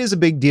weight is a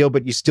big deal,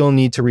 but you still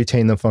need to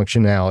retain the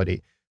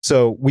functionality.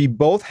 So we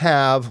both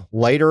have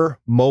lighter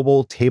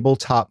mobile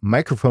tabletop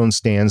microphone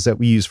stands that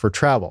we use for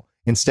travel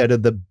instead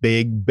of the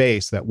big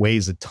base that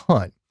weighs a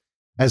ton,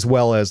 as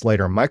well as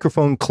lighter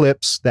microphone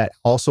clips that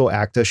also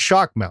act as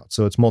shock mounts.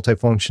 So it's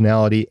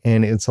multifunctionality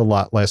and it's a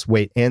lot less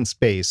weight and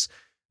space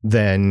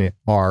than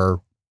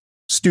our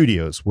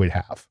studios would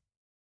have.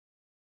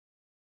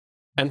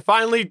 And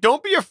finally,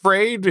 don't be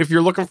afraid if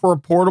you're looking for a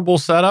portable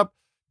setup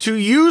to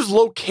use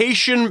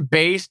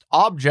location-based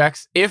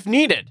objects if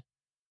needed.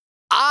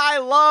 I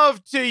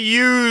love to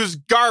use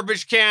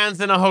garbage cans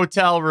in a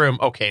hotel room.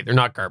 Okay, they're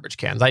not garbage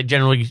cans. I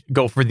generally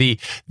go for the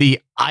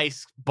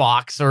ice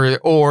box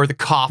or the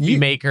coffee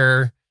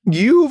maker.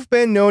 You've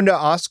been known to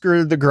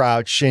Oscar the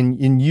Grouch,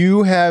 and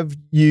you have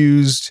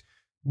used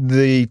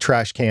the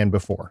trash can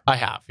before. I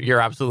have. You're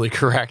absolutely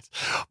correct.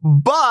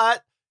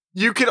 But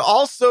you could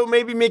also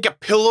maybe make a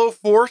pillow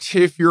fort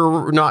if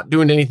you're not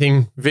doing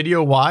anything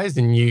video-wise,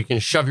 and you can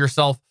shove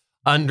yourself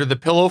under the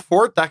pillow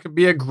fort. That could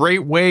be a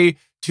great way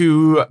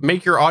to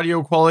make your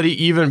audio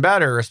quality even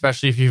better,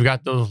 especially if you've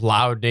got those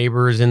loud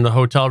neighbors in the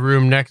hotel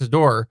room next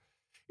door.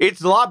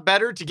 It's a lot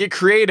better to get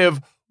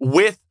creative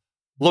with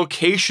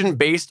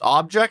location-based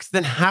objects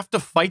than have to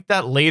fight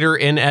that later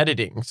in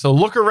editing. So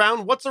look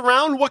around, what's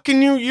around, what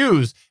can you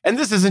use? And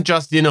this isn't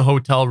just in a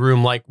hotel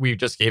room like we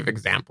just gave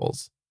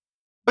examples.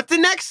 But the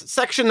next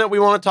section that we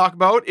want to talk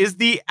about is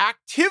the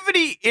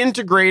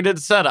activity-integrated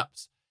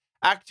setups.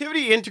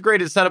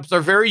 Activity-integrated setups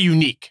are very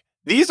unique.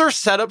 These are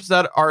setups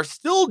that are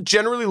still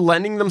generally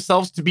lending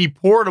themselves to be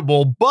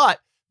portable, but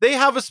they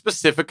have a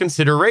specific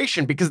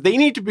consideration because they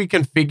need to be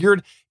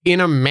configured in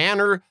a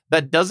manner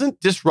that doesn't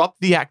disrupt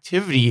the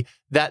activity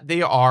that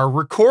they are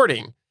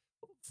recording.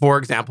 For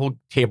example,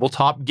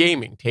 tabletop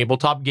gaming.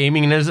 Tabletop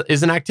gaming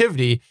is an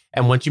activity,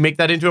 and once you make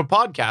that into a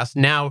podcast,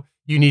 now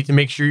you need to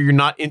make sure you're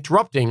not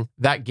interrupting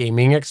that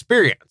gaming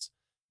experience.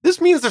 This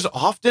means there's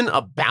often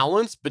a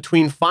balance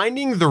between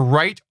finding the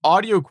right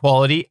audio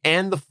quality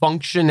and the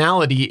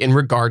functionality in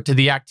regard to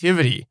the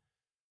activity.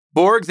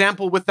 For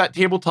example, with that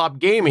tabletop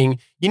gaming,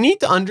 you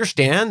need to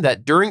understand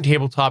that during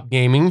tabletop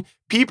gaming,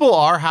 people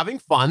are having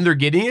fun, they're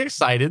getting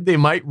excited, they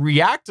might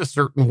react a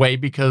certain way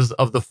because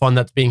of the fun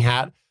that's being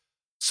had.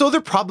 So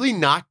they're probably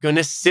not going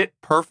to sit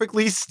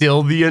perfectly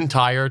still the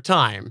entire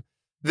time.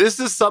 This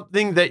is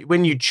something that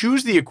when you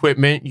choose the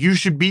equipment, you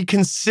should be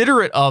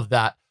considerate of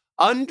that.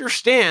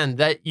 Understand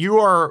that you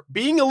are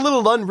being a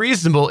little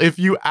unreasonable if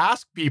you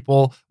ask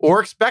people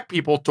or expect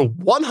people to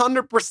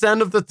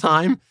 100% of the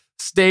time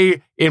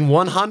stay in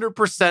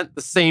 100%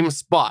 the same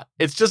spot.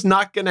 It's just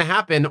not going to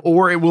happen,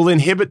 or it will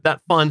inhibit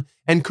that fun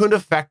and could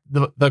affect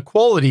the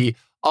quality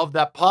of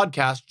that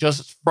podcast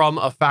just from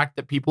a fact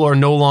that people are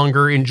no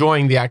longer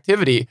enjoying the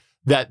activity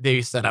that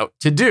they set out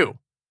to do.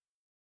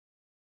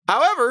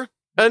 However,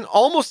 an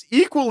almost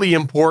equally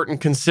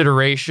important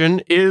consideration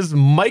is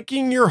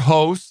miking your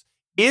hosts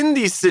in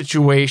these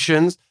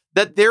situations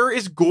that there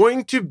is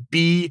going to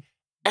be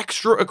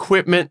extra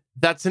equipment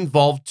that's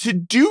involved to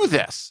do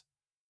this.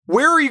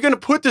 Where are you going to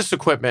put this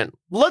equipment?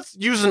 Let's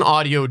use an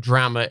audio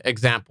drama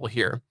example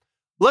here.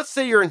 Let's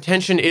say your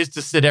intention is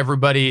to sit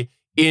everybody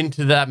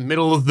into that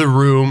middle of the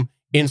room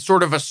in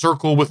sort of a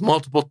circle with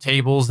multiple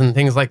tables and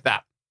things like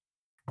that.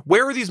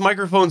 Where are these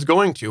microphones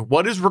going to?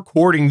 What is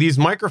recording these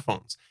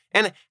microphones?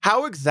 And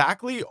how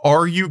exactly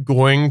are you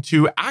going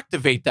to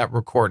activate that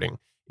recording?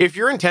 If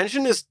your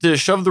intention is to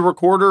shove the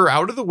recorder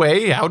out of the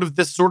way, out of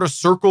this sort of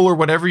circle or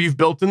whatever you've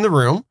built in the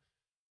room,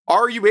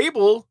 are you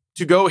able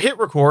to go hit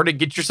record and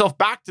get yourself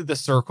back to the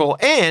circle?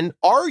 And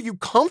are you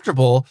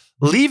comfortable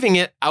leaving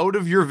it out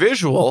of your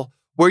visual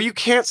where you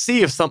can't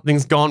see if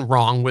something's gone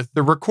wrong with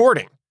the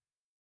recording?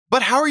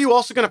 But how are you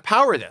also going to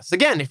power this?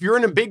 Again, if you're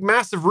in a big,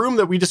 massive room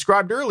that we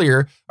described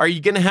earlier, are you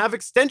going to have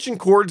extension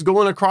cords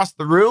going across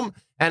the room?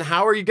 And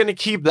how are you going to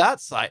keep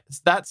that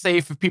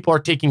safe if people are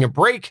taking a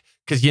break?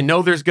 Because you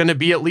know there's going to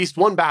be at least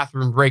one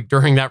bathroom break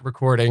during that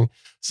recording.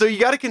 So you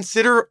got to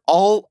consider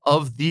all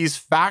of these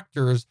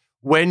factors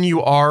when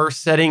you are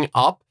setting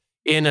up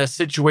in a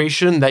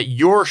situation that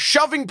you're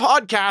shoving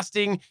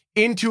podcasting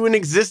into an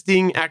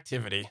existing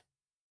activity.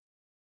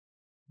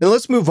 And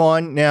let's move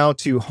on now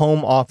to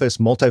home office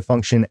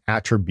multifunction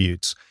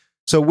attributes.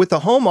 So with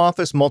the home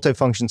office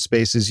multifunction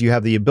spaces, you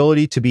have the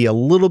ability to be a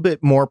little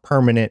bit more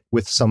permanent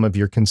with some of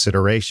your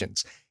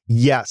considerations.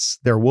 Yes,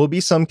 there will be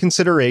some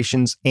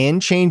considerations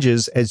and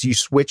changes as you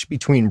switch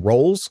between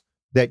roles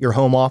that your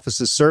home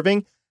office is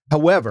serving.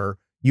 However,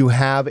 you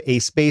have a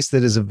space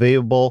that is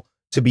available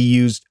to be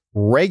used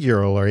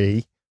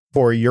regularly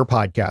for your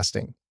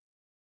podcasting.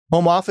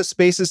 Home office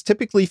spaces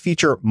typically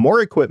feature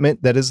more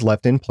equipment that is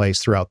left in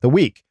place throughout the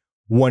week.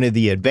 One of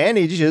the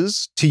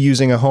advantages to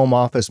using a home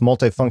office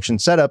multifunction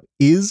setup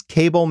is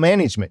cable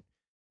management.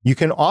 You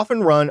can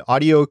often run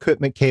audio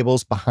equipment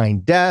cables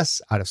behind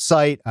desks, out of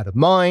sight, out of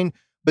mind,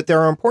 but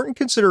there are important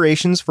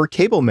considerations for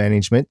cable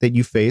management that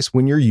you face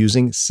when you're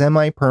using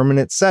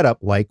semi-permanent setup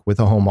like with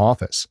a home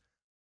office.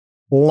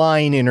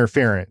 Line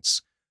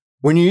interference.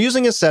 When you're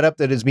using a setup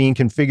that is being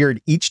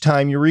configured each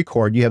time you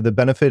record, you have the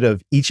benefit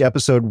of each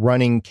episode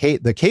running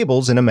the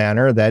cables in a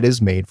manner that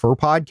is made for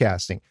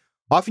podcasting.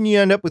 Often you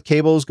end up with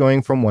cables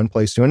going from one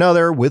place to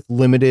another with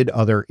limited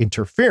other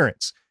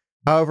interference.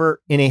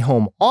 However, in a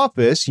home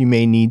office, you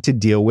may need to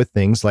deal with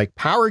things like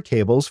power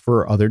cables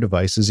for other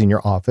devices in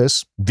your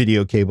office,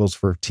 video cables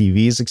for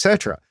TVs,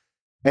 etc.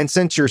 And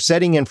since you're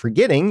setting and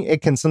forgetting,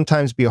 it can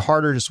sometimes be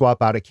harder to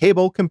swap out a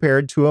cable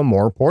compared to a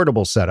more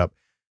portable setup.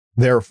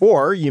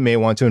 Therefore, you may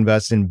want to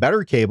invest in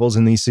better cables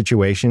in these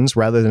situations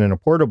rather than in a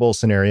portable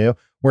scenario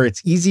where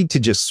it's easy to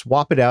just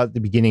swap it out at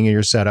the beginning of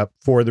your setup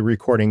for the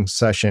recording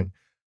session.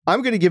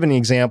 I'm going to give an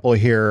example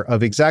here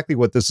of exactly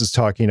what this is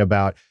talking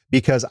about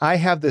because I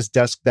have this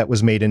desk that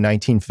was made in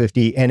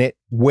 1950 and it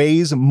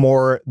weighs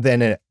more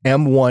than an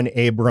M1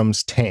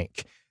 Abrams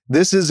tank.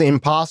 This is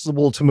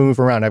impossible to move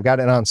around. I've got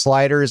it on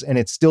sliders and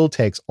it still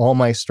takes all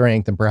my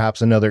strength and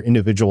perhaps another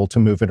individual to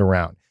move it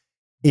around.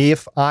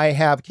 If I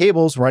have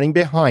cables running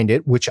behind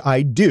it, which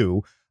I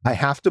do, I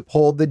have to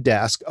pull the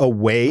desk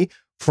away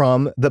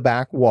from the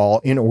back wall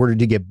in order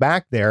to get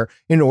back there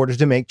in order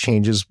to make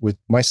changes with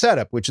my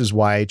setup, which is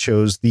why I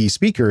chose the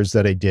speakers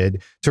that I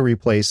did to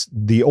replace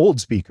the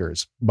old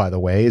speakers, by the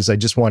way, is I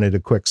just wanted a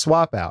quick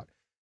swap out.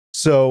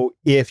 So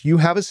if you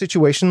have a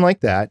situation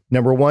like that,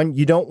 number one,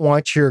 you don't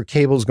want your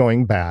cables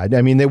going bad.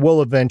 I mean, they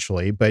will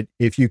eventually, but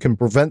if you can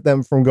prevent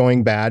them from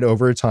going bad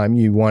over time,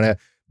 you want to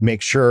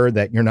make sure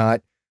that you're not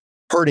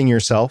hurting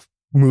yourself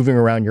moving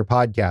around your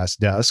podcast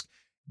desk.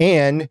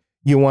 And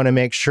you want to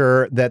make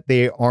sure that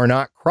they are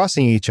not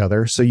crossing each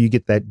other so you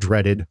get that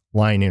dreaded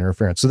line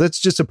interference. So that's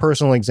just a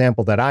personal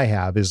example that I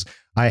have is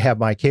I have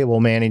my cable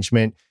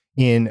management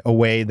in a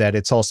way that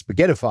it's all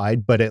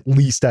spaghettified, but at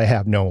least I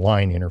have no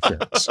line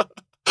interference.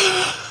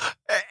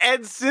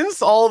 And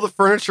since all the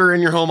furniture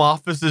in your home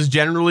office is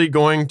generally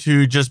going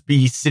to just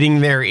be sitting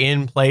there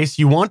in place,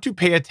 you want to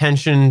pay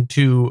attention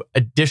to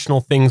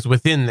additional things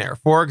within there.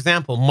 For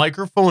example,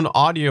 microphone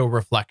audio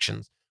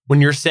reflections.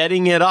 When you're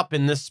setting it up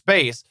in this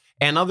space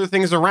and other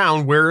things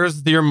around, where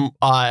is your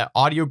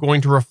audio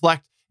going to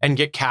reflect and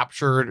get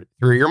captured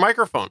through your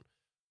microphone?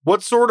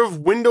 What sort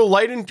of window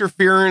light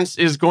interference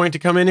is going to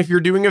come in if you're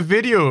doing a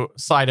video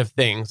side of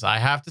things? I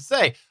have to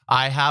say,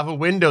 I have a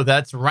window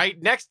that's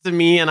right next to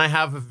me and I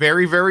have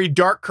very, very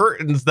dark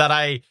curtains that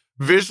I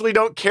visually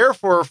don't care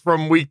for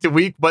from week to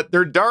week, but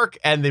they're dark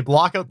and they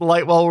block out the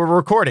light while we're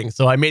recording.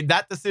 So I made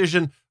that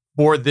decision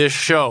for this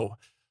show.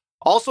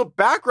 Also,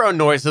 background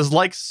noises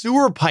like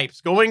sewer pipes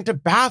going to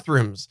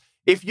bathrooms.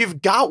 If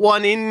you've got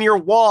one in your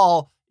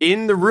wall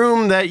in the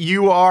room that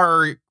you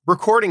are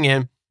recording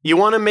in, you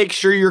want to make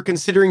sure you're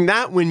considering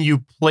that when you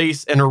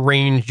place and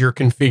arrange your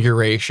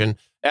configuration.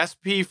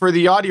 SP, for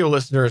the audio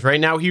listeners, right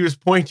now he was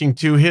pointing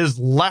to his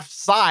left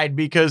side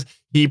because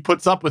he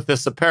puts up with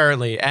this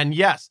apparently. And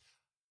yes,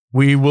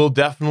 we will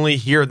definitely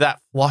hear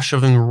that flush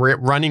of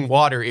running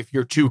water if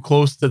you're too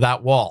close to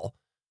that wall.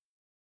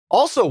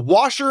 Also,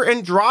 washer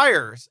and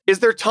dryers. Is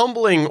there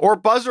tumbling or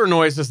buzzer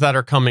noises that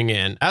are coming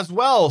in? As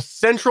well,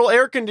 central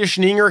air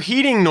conditioning or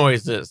heating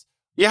noises.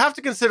 You have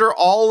to consider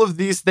all of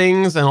these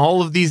things and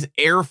all of these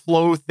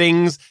airflow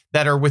things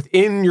that are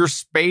within your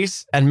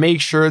space and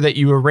make sure that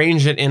you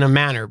arrange it in a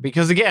manner.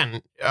 Because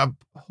again, a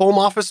home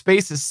office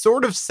space is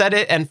sort of set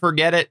it and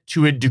forget it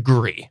to a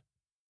degree.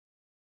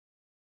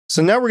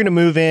 So now we're going to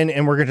move in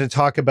and we're going to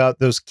talk about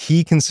those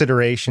key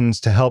considerations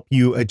to help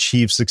you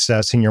achieve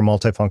success in your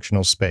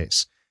multifunctional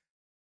space.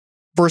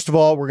 First of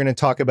all, we're going to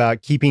talk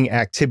about keeping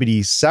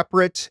activities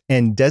separate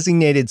and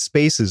designated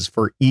spaces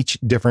for each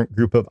different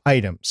group of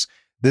items.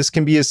 This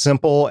can be as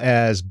simple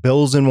as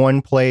bills in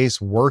one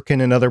place, work in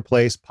another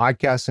place,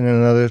 podcast in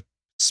another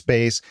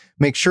space.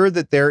 Make sure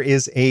that there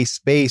is a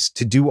space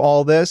to do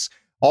all this.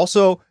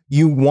 Also,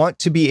 you want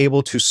to be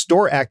able to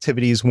store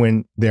activities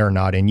when they're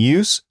not in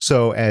use.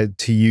 So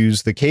to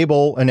use the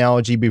cable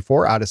analogy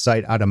before, out of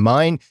sight, out of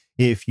mind.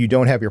 If you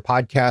don't have your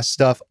podcast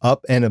stuff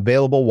up and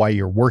available while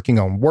you're working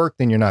on work,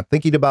 then you're not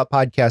thinking about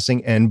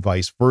podcasting and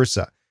vice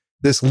versa.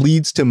 This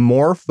leads to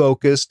more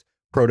focused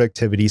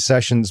productivity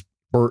sessions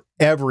for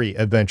every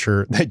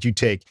adventure that you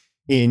take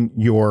in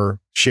your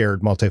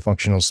shared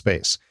multifunctional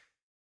space.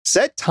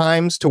 Set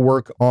times to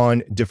work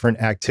on different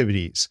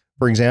activities.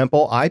 For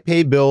example, I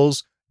pay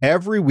bills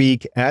every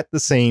week at the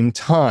same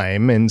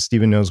time, and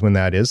Stephen knows when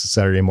that is,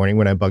 Saturday morning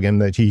when I bug him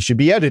that he should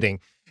be editing.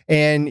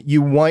 And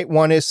you might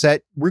want to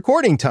set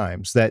recording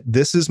times, that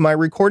this is my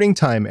recording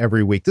time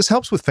every week. This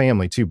helps with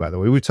family too, by the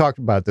way. We've talked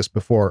about this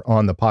before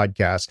on the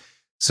podcast.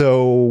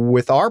 So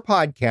with our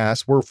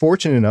podcast, we're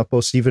fortunate enough,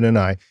 both Stephen and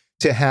I,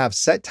 to have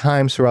set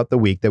times throughout the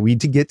week that we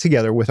get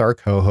together with our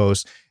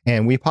co-hosts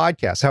and we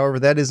podcast. However,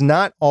 that is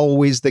not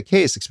always the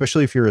case,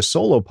 especially if you're a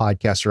solo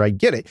podcaster. I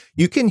get it.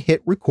 You can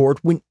hit record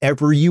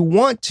whenever you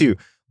want to,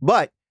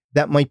 but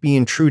that might be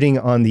intruding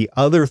on the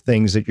other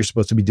things that you're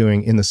supposed to be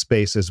doing in the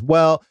space as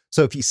well.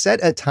 So if you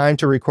set a time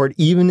to record,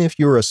 even if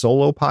you're a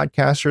solo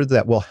podcaster,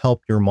 that will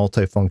help your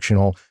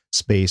multifunctional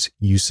space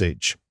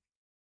usage.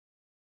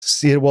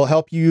 It will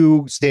help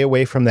you stay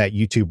away from that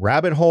YouTube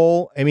rabbit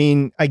hole. I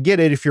mean, I get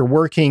it. If you're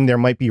working, there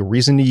might be a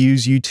reason to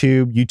use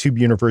YouTube. YouTube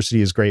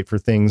University is great for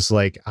things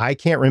like, I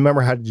can't remember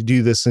how to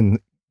do this in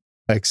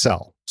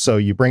Excel. So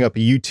you bring up a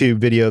YouTube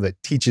video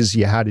that teaches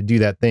you how to do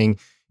that thing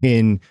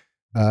in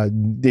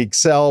the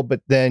Excel, but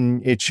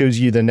then it shows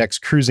you the next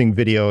cruising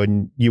video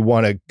and you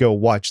want to go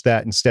watch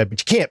that instead,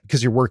 but you can't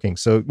because you're working.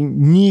 So you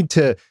need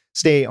to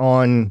stay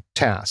on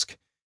task.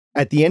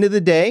 At the end of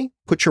the day,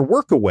 put your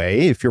work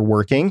away if you're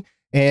working.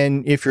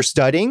 And if you're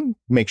studying,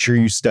 make sure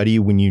you study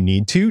when you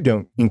need to.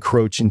 Don't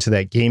encroach into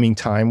that gaming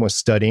time with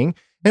studying.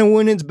 And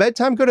when it's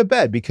bedtime, go to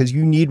bed because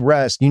you need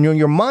rest. You know,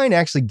 your mind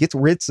actually gets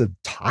rid of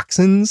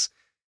toxins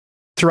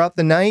throughout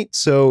the night.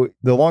 So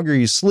the longer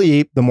you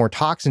sleep, the more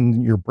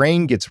toxin your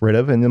brain gets rid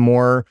of and the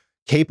more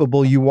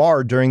capable you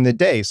are during the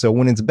day. So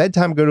when it's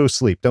bedtime, go to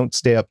sleep. Don't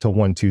stay up till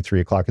 1, 2,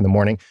 3 o'clock in the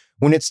morning.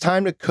 When it's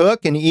time to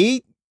cook and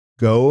eat,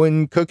 go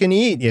and cook and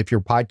eat. If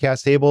your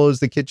podcast table is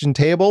the kitchen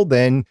table,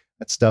 then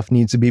that stuff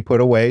needs to be put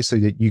away so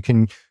that you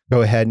can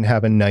go ahead and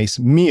have a nice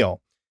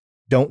meal.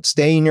 Don't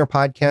stay in your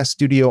podcast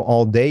studio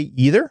all day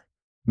either.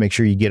 Make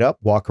sure you get up,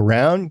 walk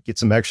around, get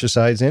some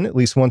exercise in at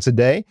least once a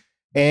day.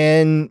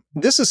 And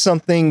this is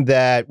something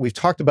that we've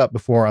talked about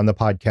before on the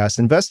podcast.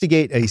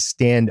 Investigate a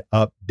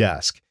stand-up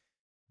desk.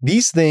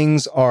 These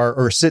things are,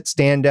 or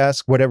sit-stand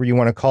desk, whatever you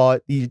want to call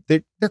it,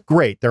 they're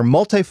great. They're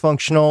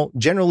multifunctional.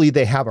 Generally,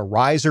 they have a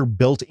riser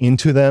built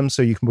into them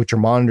so you can put your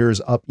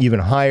monitors up even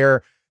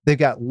higher. They've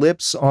got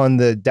lips on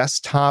the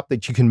desktop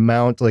that you can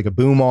mount like a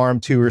boom arm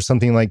to or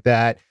something like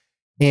that.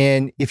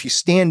 And if you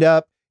stand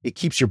up, it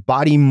keeps your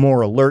body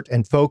more alert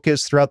and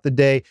focused throughout the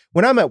day.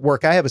 When I'm at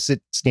work, I have a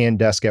sit-stand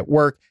desk at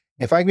work.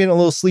 If I get a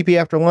little sleepy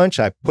after lunch,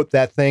 I put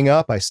that thing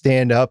up, I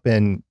stand up,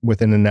 and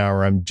within an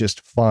hour, I'm just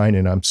fine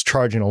and I'm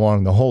charging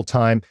along the whole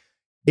time.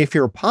 If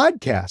you're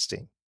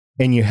podcasting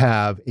and you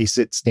have a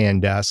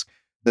sit-stand desk,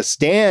 the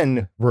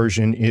stand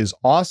version is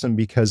awesome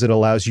because it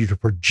allows you to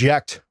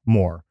project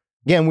more.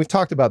 Again, we've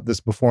talked about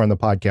this before on the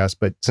podcast,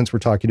 but since we're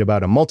talking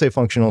about a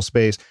multifunctional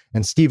space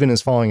and Stephen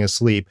is falling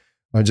asleep,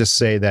 I'll just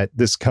say that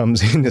this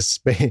comes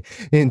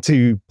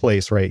into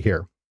place right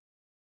here.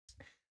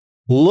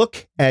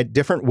 Look at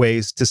different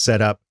ways to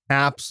set up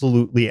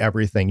absolutely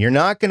everything. You're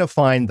not going to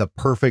find the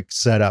perfect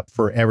setup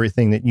for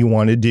everything that you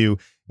want to do,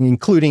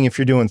 including if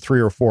you're doing 3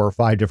 or 4 or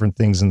 5 different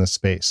things in the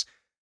space.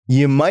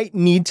 You might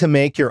need to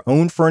make your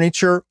own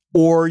furniture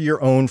or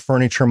your own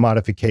furniture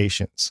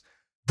modifications.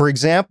 For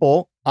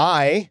example,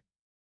 I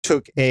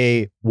took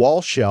a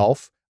wall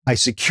shelf, I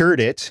secured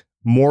it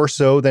more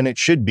so than it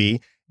should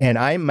be, and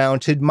I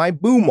mounted my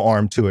boom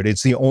arm to it.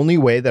 It's the only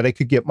way that I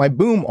could get my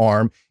boom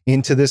arm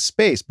into this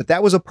space. But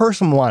that was a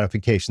personal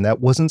modification. That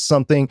wasn't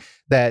something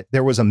that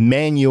there was a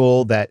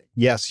manual that,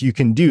 yes, you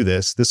can do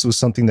this. This was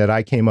something that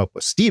I came up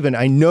with. Stephen,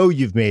 I know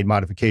you've made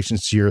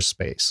modifications to your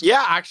space.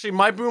 Yeah, actually,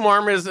 my boom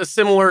arm is a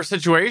similar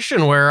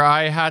situation where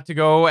I had to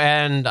go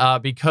and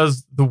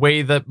because the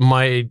way that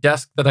my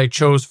desk that I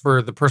chose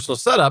for the personal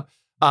setup,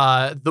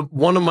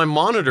 one of my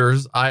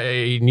monitors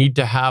I need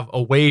to have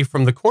away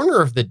from the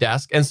corner of the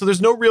desk. And so there's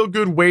no real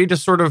good way to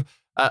sort of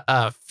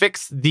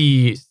fix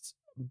the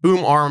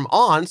boom arm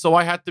on. So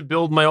I had to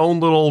build my own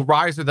little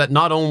riser that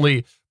not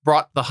only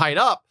brought the height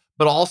up,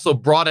 but also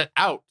brought it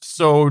out.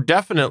 So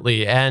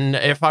definitely. And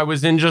if I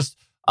was in just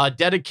a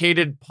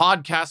dedicated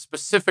podcast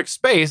specific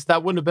space,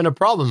 that wouldn't have been a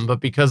problem.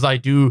 But because I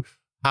do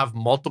have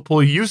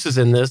multiple uses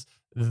in this,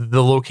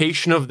 the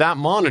location of that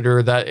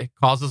monitor that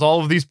causes all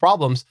of these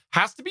problems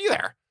has to be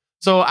there.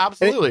 So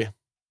absolutely.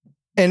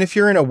 And if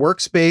you're in a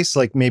workspace,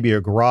 like maybe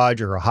a garage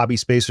or a hobby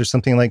space or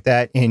something like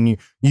that, and you're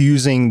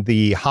using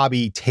the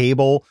hobby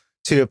table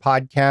to a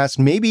podcast,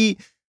 maybe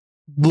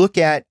look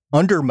at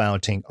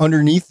undermounting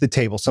underneath the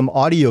table, some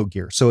audio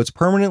gear. So it's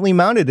permanently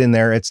mounted in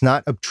there. It's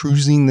not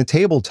obtruding the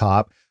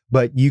tabletop,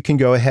 but you can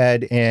go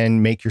ahead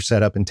and make your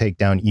setup and take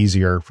down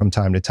easier from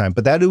time to time.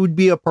 But that would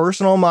be a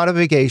personal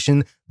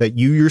modification that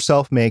you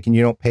yourself make, and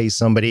you don't pay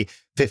somebody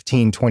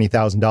 $15,000,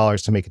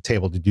 $20,000 to make a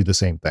table to do the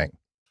same thing.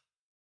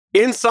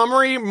 In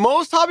summary,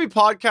 most hobby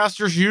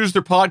podcasters use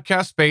their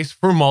podcast space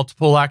for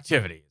multiple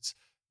activities.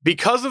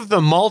 Because of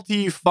the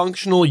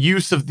multifunctional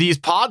use of these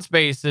pod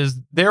spaces,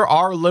 there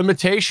are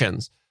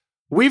limitations.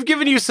 We've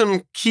given you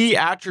some key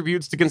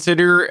attributes to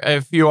consider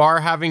if you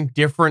are having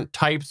different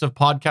types of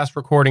podcast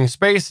recording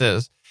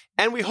spaces.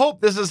 And we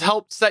hope this has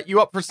helped set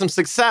you up for some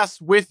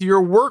success with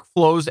your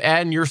workflows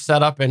and your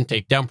setup and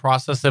takedown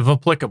process if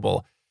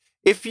applicable.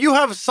 If you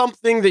have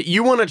something that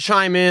you want to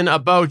chime in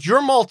about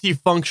your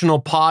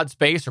multifunctional pod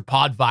space or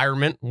pod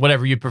environment,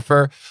 whatever you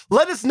prefer,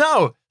 let us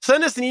know.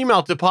 Send us an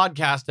email to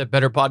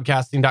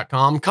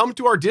podcast@betterpodcasting.com. Come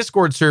to our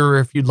Discord server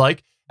if you'd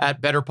like at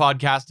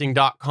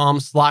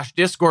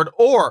betterpodcasting.com/Discord.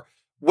 Or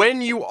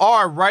when you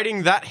are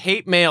writing that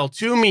hate mail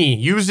to me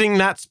using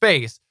that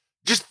space,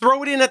 just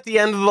throw it in at the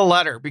end of the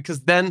letter because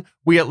then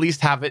we at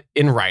least have it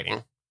in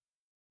writing.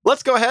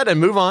 Let's go ahead and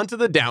move on to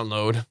the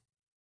download.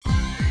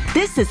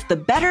 This is the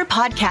Better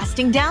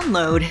Podcasting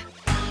Download.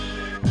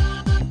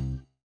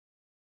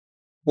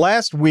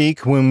 Last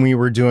week, when we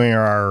were doing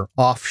our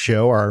off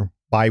show, our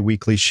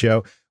bi-weekly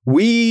show,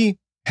 we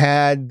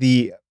had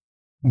the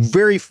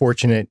very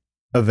fortunate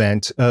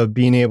event of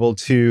being able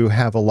to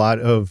have a lot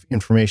of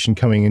information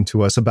coming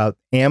into us about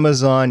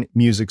Amazon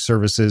Music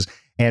Services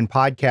and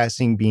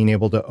podcasting being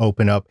able to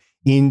open up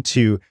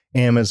into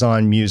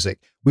Amazon Music.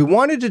 We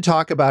wanted to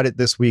talk about it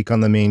this week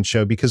on the main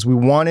show because we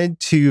wanted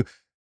to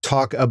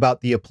talk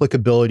about the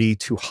applicability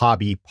to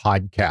hobby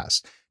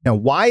podcasts. Now,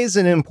 why is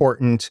it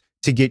important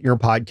to get your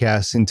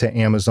podcasts into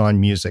Amazon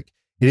Music?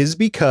 It is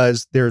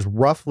because there's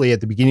roughly at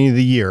the beginning of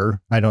the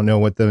year, I don't know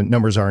what the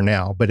numbers are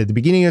now, but at the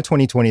beginning of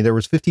 2020, there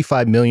was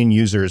 55 million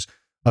users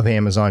of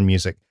Amazon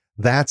Music.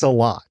 That's a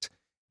lot.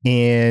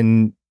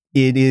 And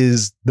it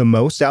is the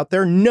most out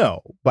there?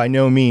 No, by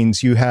no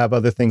means. You have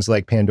other things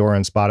like Pandora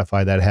and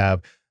Spotify that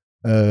have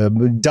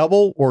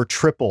double or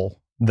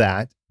triple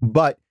that,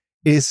 but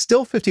it is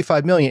still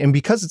 55 million. And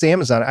because it's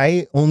Amazon,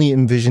 I only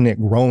envision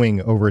it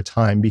growing over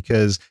time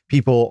because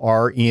people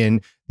are in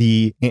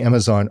the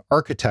Amazon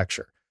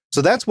architecture.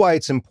 So that's why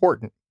it's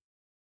important.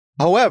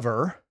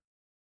 However,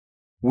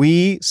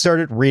 we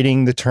started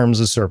reading the terms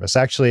of service.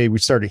 Actually, we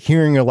started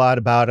hearing a lot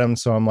about them.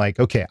 So I'm like,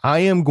 okay, I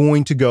am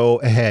going to go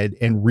ahead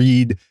and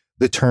read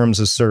the terms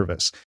of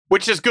service.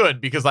 Which is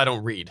good because I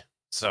don't read.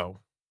 So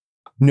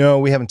no,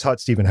 we haven't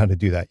taught Stephen how to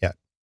do that yet.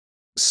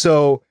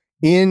 So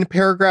in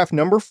paragraph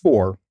number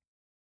 4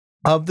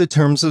 of the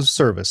terms of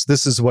service,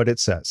 this is what it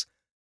says.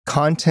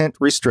 Content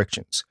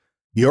restrictions.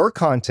 Your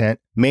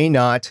content may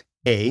not,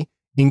 A,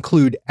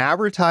 include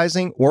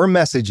advertising or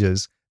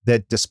messages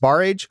that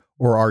disparage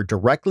or are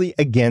directly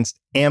against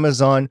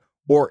Amazon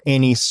or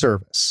any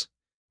service.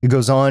 It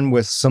goes on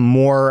with some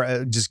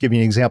more, just give you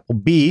an example.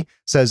 B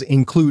says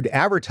include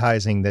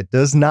advertising that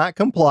does not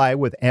comply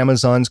with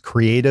Amazon's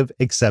creative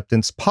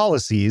acceptance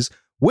policies,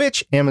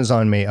 which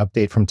Amazon may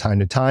update from time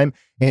to time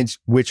and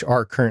which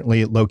are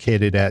currently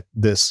located at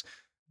this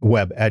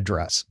web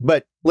address.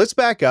 But let's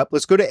back up.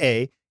 Let's go to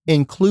A.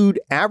 Include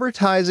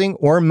advertising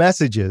or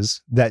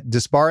messages that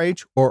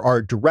disparage or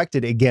are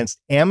directed against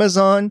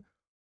Amazon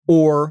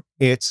or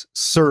its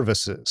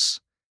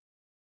services.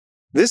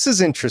 This is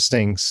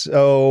interesting.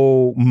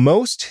 So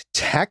most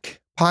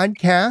tech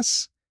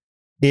podcasts,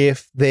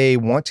 if they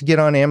want to get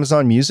on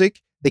Amazon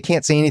Music, they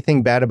can't say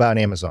anything bad about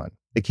Amazon.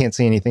 They can't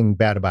say anything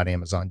bad about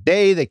Amazon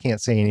Day. They can't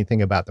say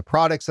anything about the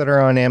products that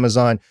are on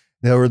Amazon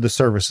or the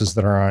services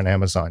that are on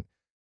Amazon.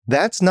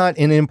 That's not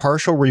an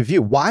impartial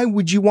review. Why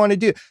would you want to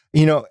do,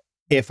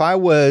 if I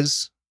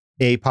was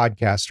a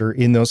podcaster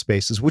in those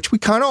spaces, which we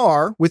kind of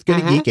are with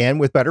Gonna Geek and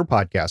with Better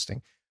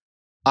Podcasting,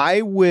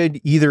 I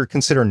would either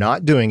consider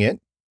not doing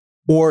it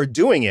or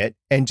doing it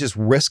and just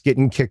risk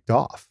getting kicked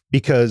off,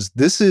 because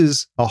this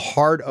is a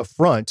hard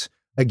affront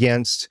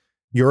against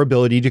your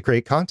ability to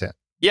create content.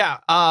 Yeah.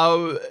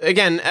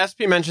 Again,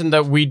 SP mentioned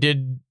that we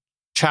did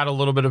chat a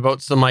little bit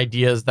about some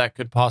ideas that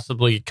could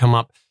possibly come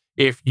up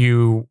if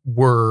you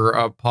were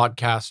a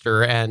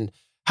podcaster and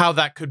how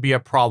that could be a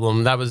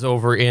problem. That was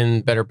over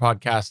in Better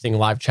Podcasting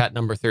live chat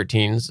number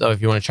 13. So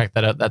if you want to check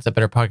that out, that's at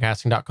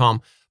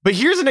betterpodcasting.com. But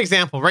here's an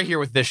example right here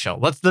with this show.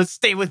 Let's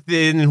stay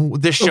within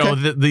this show,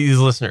 these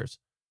listeners.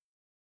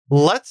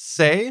 Let's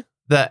say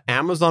that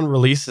Amazon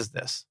releases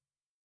this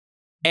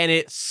and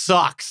it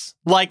sucks.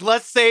 Like,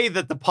 let's say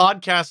that the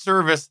podcast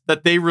service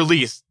that they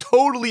release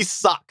totally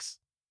sucks.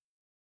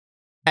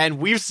 And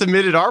we've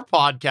submitted our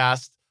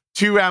podcast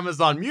to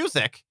Amazon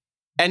Music.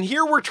 And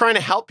here we're trying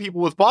to help people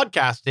with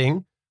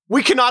podcasting.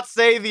 We cannot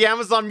say the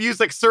Amazon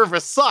Music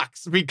service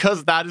sucks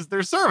because that is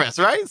their service,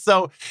 right?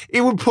 So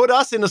it would put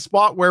us in a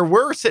spot where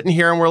we're sitting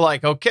here and we're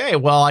like, okay,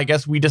 well, I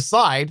guess we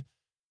decide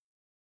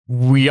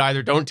we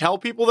either don't tell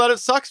people that it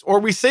sucks or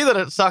we say that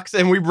it sucks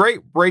and we break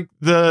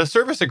the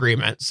service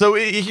agreement. So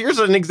here's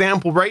an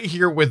example right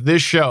here with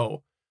this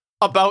show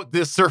about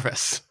this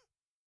service.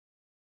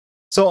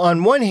 So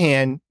on one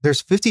hand,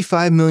 there's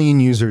 55 million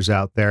users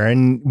out there,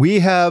 and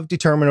we have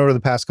determined over the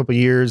past couple of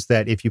years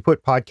that if you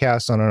put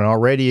podcasts on an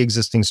already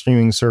existing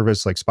streaming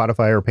service like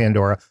Spotify or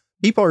Pandora,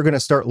 people are going to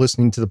start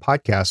listening to the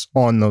podcasts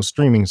on those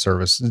streaming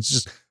services. It's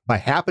just by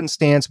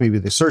happenstance. Maybe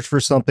they search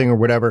for something or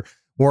whatever,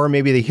 or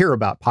maybe they hear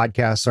about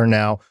podcasts are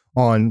now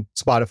on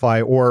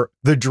Spotify, or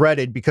the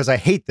dreaded, because I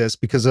hate this,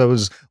 because I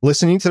was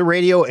listening to the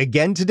radio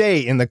again today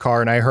in the car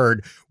and I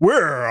heard,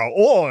 we're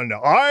on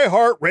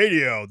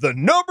iHeartRadio, the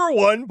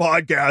 #1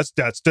 podcast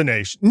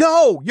destination.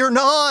 No, you're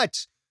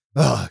not.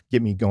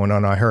 Get me going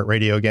on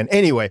iHeartRadio again.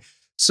 Anyway,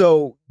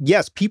 so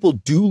yes, people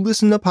do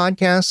listen to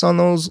podcasts on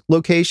those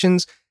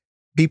locations.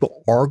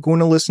 People are going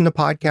to listen to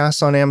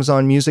podcasts on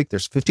Amazon Music.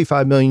 There's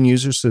 55 million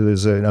users, so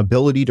there's an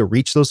ability to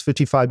reach those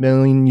 55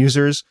 million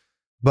users.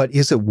 But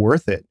is it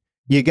worth it?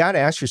 You got to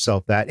ask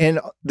yourself that. And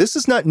this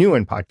is not new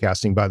in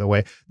podcasting, by the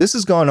way. This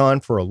has gone on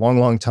for a long,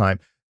 long time.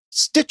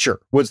 Stitcher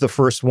was the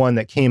first one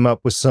that came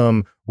up with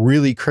some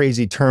really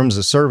crazy terms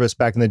of service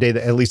back in the day,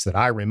 that at least that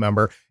I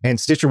remember. And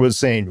Stitcher was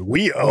saying,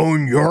 we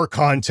own your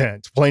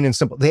content, plain and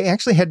simple. They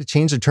actually had to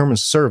change the term of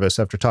service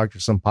after talking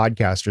to some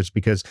podcasters,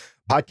 because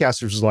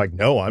podcasters was like,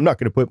 no, I'm not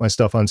going to put my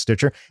stuff on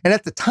Stitcher. And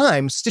at the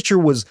time, Stitcher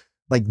was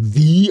like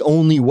the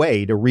only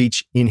way to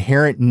reach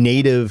inherent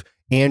native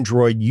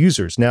Android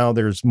users. Now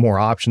there's more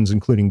options,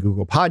 including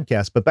Google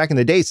Podcasts, but back in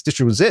the day,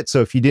 Stitcher was it. So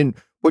if you didn't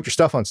put your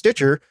stuff on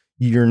Stitcher,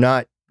 you're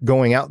not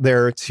going out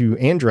there to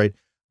Android.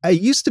 I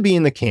used to be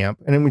in the camp,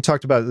 and then we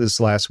talked about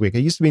this last week. I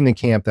used to be in the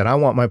camp that I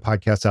want my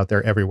podcast out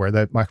there everywhere,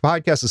 that my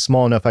podcast is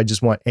small enough. I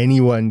just want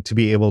anyone to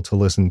be able to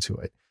listen to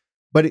it.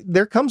 But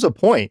there comes a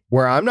point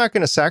where I'm not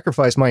going to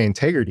sacrifice my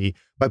integrity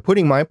by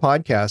putting my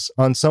podcast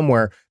on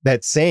somewhere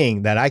that's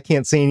saying that I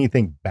can't say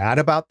anything bad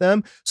about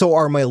them. So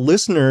are my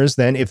listeners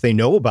then, if they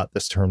know about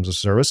this terms of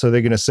service, are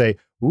they going to say,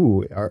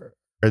 ooh, are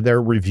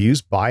their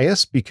reviews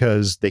biased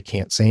because they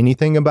can't say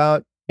anything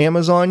about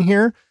Amazon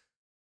here?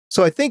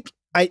 So I think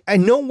I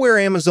know where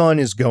Amazon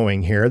is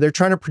going here. They're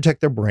trying to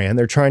protect their brand.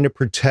 They're trying to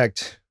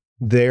protect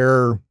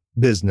their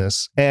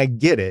business. And I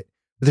get it,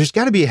 but there's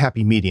got to be a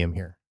happy medium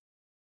here.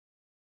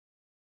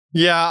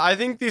 Yeah, I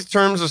think these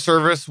terms of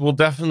service will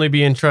definitely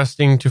be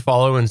interesting to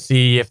follow and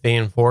see if they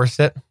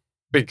enforce it,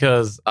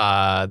 because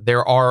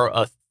there are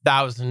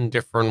 1,000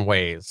 different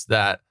ways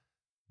that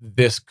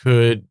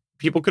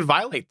people could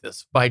violate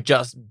this by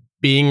just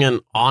being an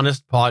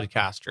honest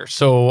podcaster.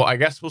 So I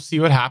guess we'll see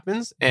what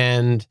happens.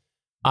 And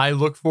I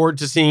look forward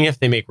to seeing if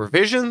they make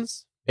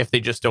revisions, if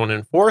they just don't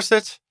enforce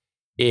it,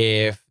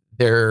 if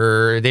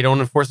they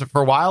don't enforce it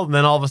for a while, and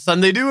then all of a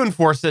sudden they do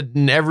enforce it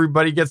and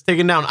everybody gets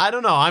taken down. I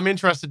don't know. I'm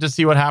interested to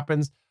see what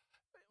happens,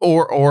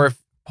 or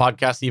if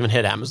podcasts even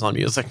hit Amazon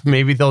Music,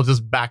 maybe they'll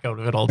just back out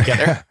of it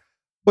altogether.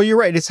 Well, you're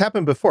right. It's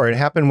happened before. It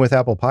happened with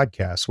Apple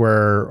Podcasts,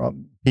 where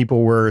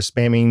people were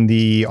spamming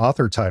the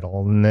author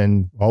title, and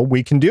then, oh,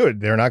 we can do it.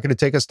 They're not going to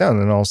take us down.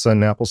 And all of a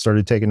sudden Apple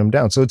started taking them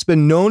down. So it's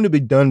been known to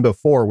be done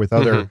before with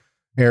other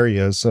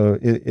areas. So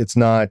it's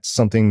not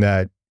something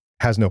that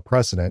has no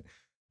precedent.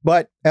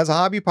 But as a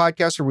hobby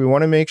podcaster, we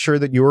want to make sure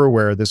that you're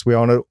aware of this. We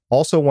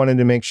also wanted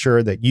to make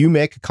sure that you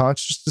make a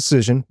conscious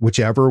decision,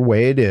 whichever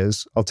way it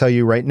is. I'll tell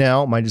you right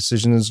now, my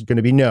decision is going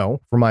to be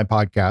no for my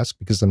podcast,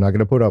 because I'm not going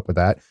to put up with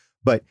that.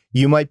 But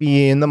you might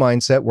be in the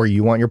mindset where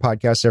you want your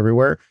podcast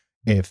everywhere.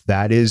 If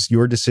that is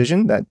your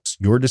decision, that's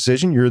your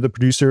decision. You're the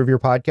producer of your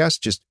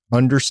podcast. Just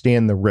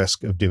understand the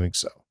risk of doing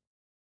so.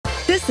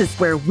 This is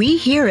where we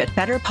here at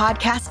Better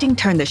Podcasting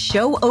turn the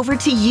show over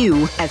to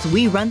you as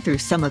we run through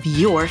some of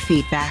your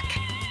feedback.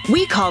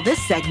 We call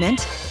this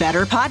segment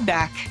Better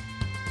Podback.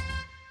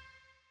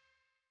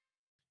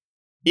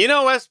 You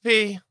know,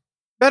 SP,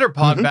 Better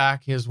Pod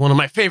Back is one of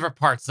my favorite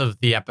parts of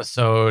the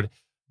episode.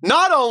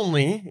 Not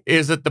only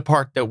is it the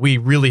part that we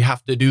really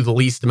have to do the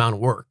least amount of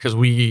work because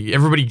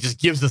everybody just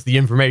gives us the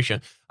information.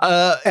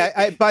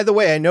 By the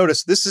way, I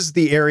noticed this is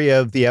the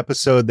area of the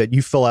episode that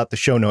you fill out the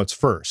show notes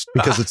first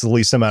because it's the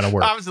least amount of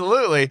work.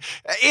 Absolutely.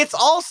 It's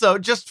also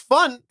just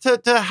fun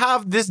to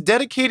have this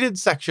dedicated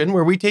section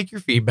where we take your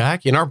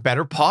feedback in our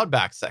Better Pod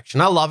Back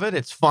section. I love it.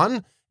 It's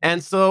fun.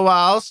 And so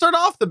I'll start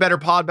off the Better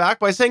Pod Back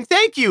by saying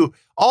thank you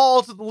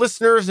all to the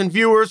listeners and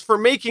viewers for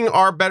making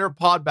our Better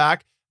Pod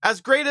Back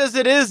as great as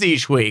it is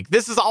each week.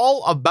 This is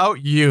all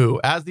about you.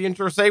 As the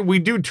intro say, we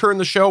do turn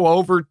the show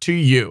over to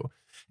you.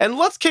 And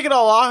let's kick it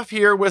all off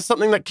here with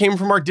something that came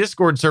from our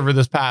Discord server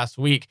this past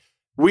week.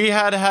 We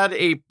had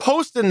a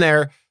post in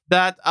there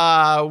that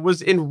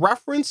was in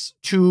reference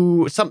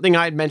to something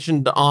I had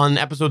mentioned on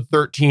episode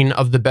 13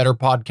 of the Better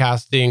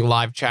Podcasting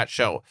live chat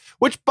show.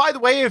 Which, by the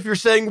way, if you're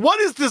saying,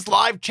 what is this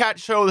live chat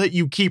show that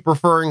you keep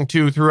referring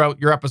to throughout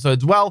your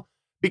episodes? Well,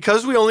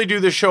 because we only do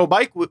the show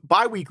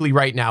bi-weekly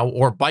right now,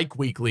 or bike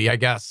weekly, I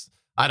guess.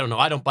 I don't know.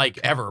 I don't bike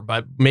ever,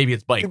 but maybe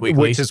it's bike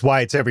weekly. Which is why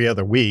it's every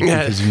other week,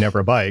 because you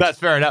never bike. That's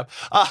fair enough.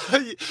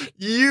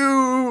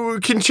 You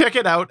can check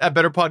it out at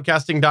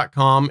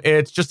betterpodcasting.com.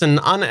 It's just an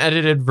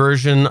unedited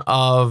version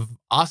of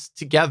us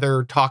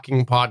together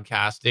talking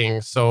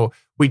podcasting. So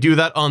we do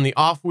that on the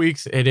off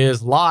weeks. It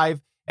is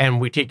live,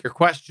 and we take your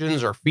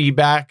questions or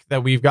feedback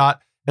that we've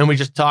got, and we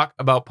just talk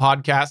about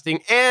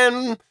podcasting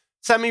and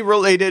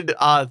semi-related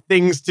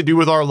things to do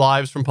with our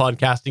lives from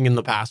podcasting in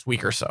the past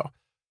week or so.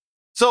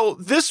 So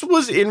this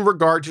was in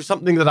regard to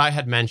something that I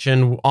had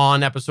mentioned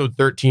on episode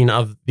 13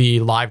 of the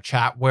live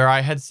chat, where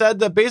I had said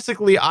that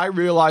basically I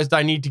realized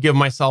I need to give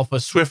myself a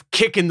swift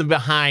kick in the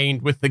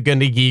behind with the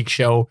Gonna Geek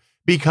show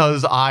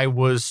because I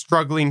was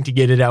struggling to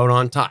get it out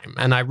on time.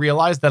 And I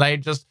realized that I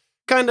just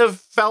kind of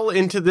fell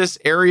into this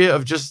area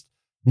of just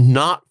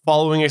not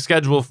following a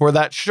schedule for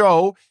that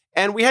show.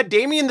 And we had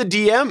Damien the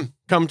DM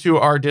come to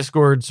our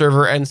Discord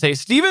server and say,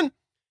 Steven,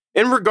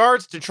 in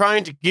regards to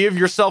trying to give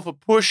yourself a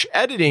push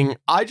editing,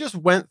 I just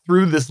went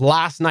through this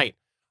last night.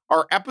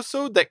 Our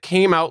episode that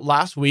came out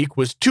last week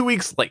was 2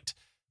 weeks late.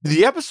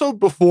 The episode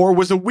before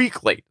was a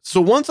week late.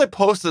 So once I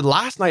posted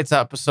last night's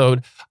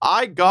episode,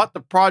 I got the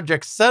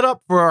project set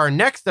up for our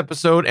next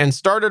episode and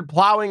started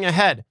plowing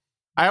ahead.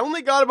 I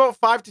only got about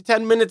 5 to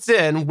 10 minutes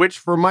in, which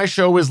for my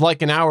show is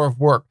like an hour of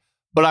work,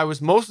 but I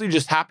was mostly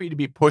just happy to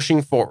be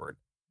pushing forward.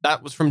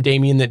 That was from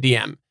Damien the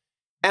DM.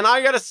 And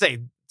I gotta say,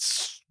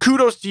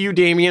 kudos to you,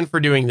 Damien,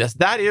 for doing this.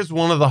 That is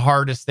one of the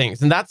hardest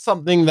things. And that's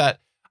something that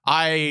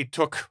I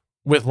took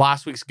with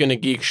last week's Gonna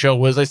Geek show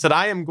was I said,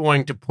 I am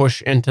going to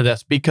push into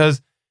this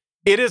because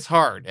it is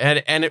hard.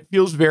 And it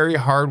feels very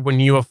hard when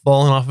you have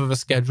fallen off of a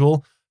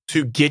schedule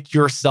to get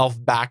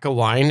yourself back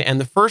aligned. And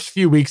the first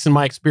few weeks, in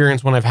my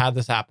experience, when I've had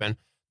this happen,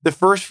 the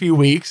first few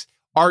weeks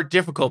are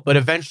difficult, but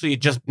eventually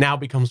it just now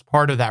becomes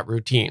part of that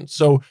routine.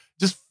 So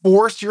just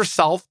force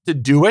yourself to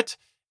do it.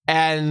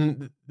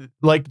 And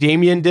like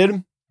Damien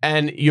did,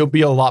 and you'll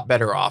be a lot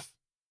better off.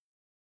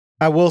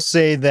 I will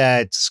say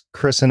that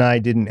Chris and I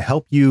didn't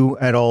help you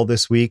at all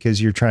this week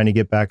as you're trying to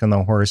get back on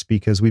the horse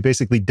because we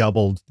basically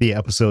doubled the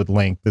episode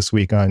length this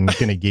week on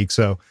Gonna Geek.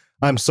 So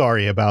I'm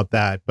sorry about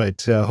that,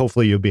 but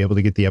hopefully you'll be able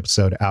to get the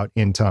episode out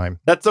in time.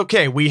 That's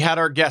okay. We had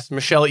our guest,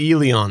 Michelle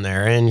Ely, on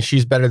there, and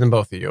she's better than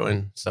both of you.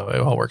 And so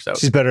it all works out.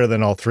 She's better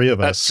than all three of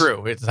us. That's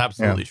true. It's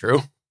absolutely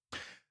true.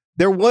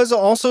 There was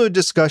also a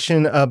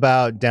discussion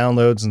about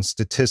downloads and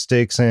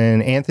statistics,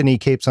 and Anthony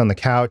Capes on the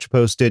Couch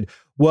posted,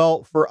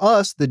 well, for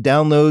us, the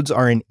downloads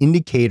are an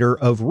indicator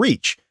of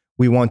reach.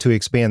 We want to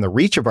expand the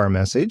reach of our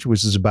message,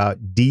 which is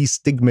about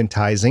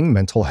destigmatizing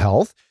mental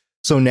health.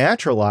 So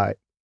naturally,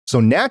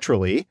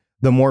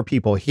 the more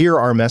people hear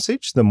our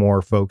message, the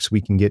more folks we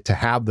can get to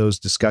have those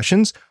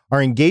discussions.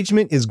 Our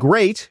engagement is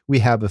great. We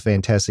have a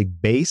fantastic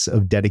base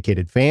of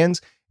dedicated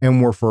fans,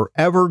 and we're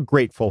forever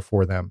grateful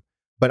for them.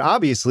 But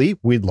obviously,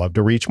 we'd love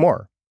to reach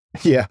more.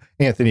 Yeah,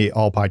 Anthony,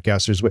 all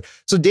podcasters would.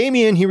 So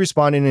Damien, he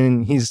responded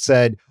and he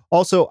said,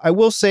 also, I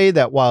will say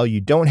that while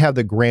you don't have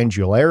the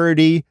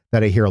granularity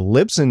that I hear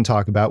Libsyn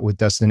talk about with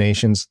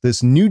destinations,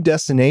 this new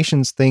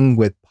destinations thing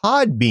with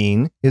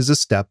Podbean is a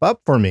step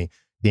up for me.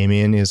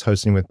 Damien is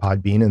hosting with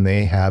Podbean and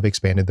they have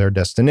expanded their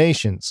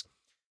destinations.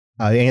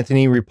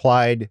 Anthony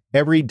replied,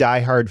 every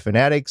diehard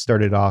fanatic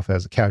started off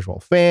as a casual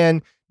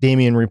fan.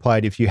 Damien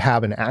replied, if you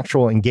have an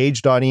actual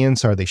engaged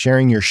audience, are they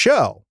sharing your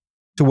show?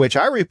 To which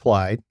I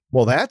replied,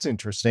 well, that's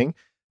interesting.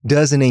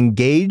 Does an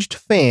engaged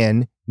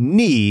fan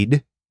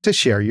need to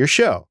share your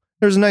show?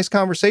 There's a nice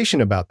conversation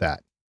about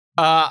that.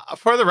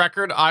 For the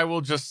record, I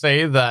will just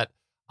say that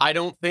I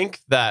don't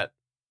think that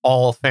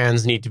all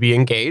fans need to be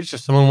engaged. If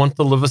someone wants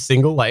to live a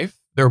single life,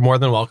 they're more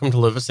than welcome to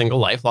live a single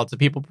life. Lots of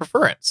people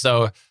prefer it.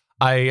 So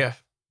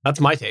that's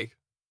my take.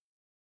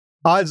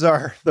 Odds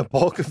are the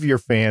bulk of your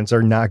fans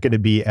are not going to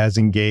be as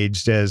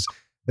engaged as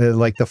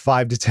like the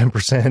 5 to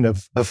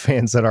 10% of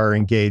fans that are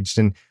engaged.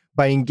 And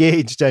by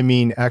engaged, I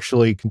mean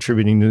actually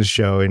contributing to the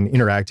show and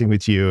interacting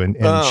with you and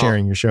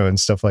sharing your show and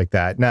stuff like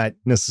that. Not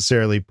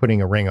necessarily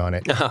putting a ring on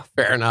it.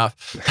 Fair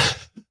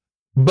enough.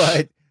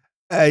 But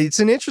it's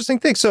an interesting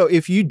thing. So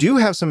if you do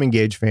have some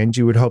engaged fans,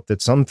 you would hope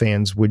that some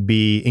fans would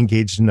be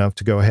engaged enough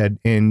to go ahead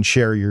and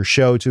share your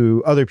show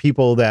to other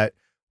people that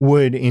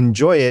would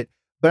enjoy it.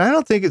 But I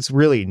don't think it's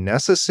really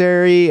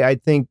necessary. I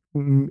think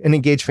an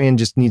engaged fan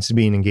just needs to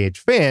be an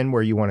engaged fan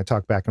where you want to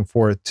talk back and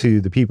forth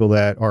to the people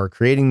that are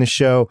creating the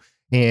show,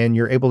 and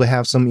you're able to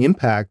have some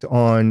impact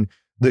on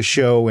the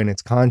show and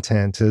its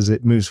content as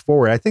it moves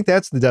forward. I think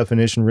that's the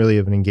definition really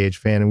of an engaged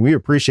fan. And we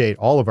appreciate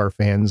all of our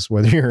fans,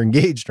 whether you're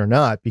engaged or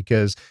not,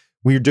 because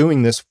we're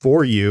doing this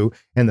for you.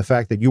 And the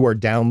fact that you are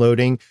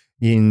downloading,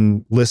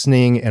 in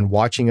listening and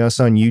watching us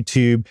on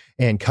YouTube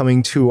and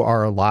coming to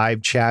our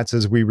live chats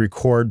as we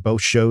record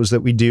both shows that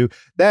we do,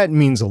 that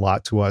means a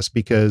lot to us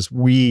because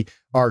we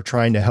are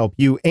trying to help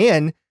you.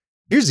 And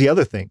here's the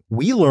other thing.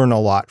 We learn a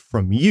lot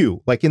from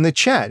you, like in the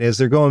chat as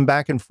they're going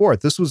back and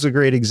forth. This was a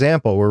great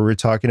example where we're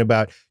talking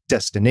about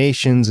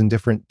destinations and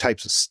different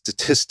types of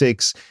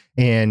statistics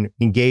and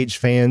engaged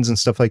fans and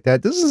stuff like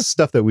that. This is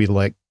stuff that we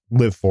live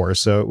for.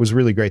 So it was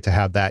really great to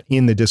have that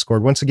in the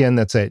Discord. Once again,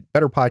 that's at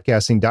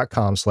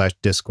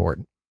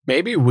betterpodcasting.com/Discord.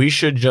 Maybe we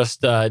should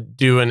just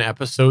do an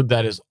episode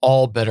that is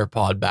all Better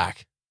Pod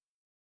back.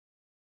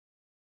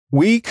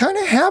 We kind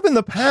of have in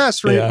the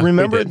past, right? Yeah,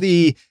 Remember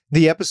the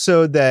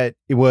episode that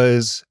it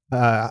was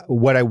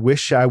what I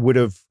wish I would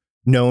have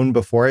known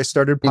before I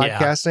started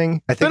podcasting? Yeah.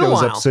 I think it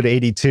was episode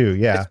 82.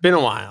 Yeah. It's been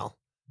a while.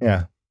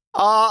 Yeah.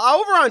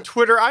 Over on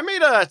Twitter, I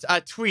made a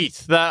tweet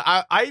that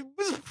I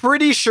was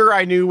pretty sure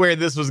I knew where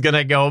this was going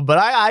to go, but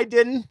I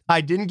didn't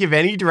give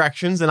any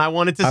directions, and I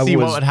wanted to see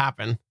what would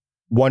happen.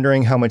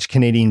 Wondering how much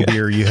Canadian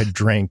beer you had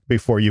drank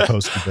before you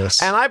posted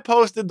this. And I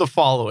posted the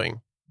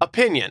following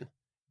opinion.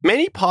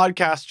 Many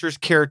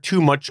podcasters care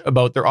too much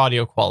about their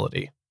audio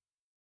quality.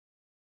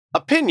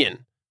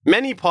 Opinion.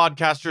 Many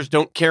podcasters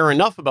don't care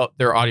enough about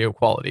their audio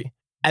quality.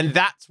 And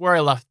that's where I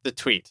left the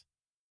tweet.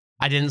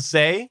 I didn't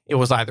say it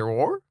was either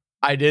or.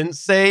 I didn't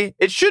say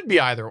it should be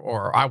either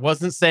or. I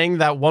wasn't saying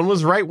that one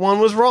was right, one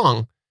was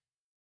wrong.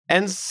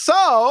 And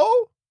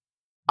so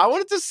I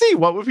wanted to see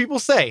what would people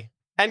say.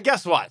 And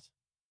guess what?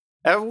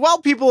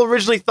 Well, people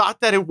originally thought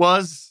that it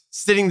was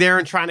sitting there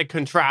and trying to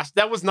contrast.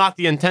 That was not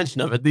the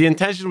intention of it. The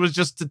intention was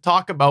just to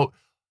talk about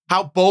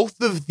how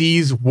both of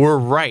these were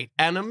right.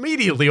 And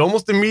immediately,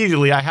 almost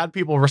immediately, I had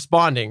people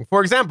responding.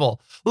 For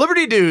example,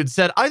 Liberty Dude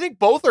said, I think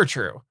both are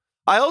true.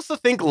 I also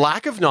think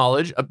lack of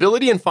knowledge,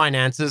 ability, and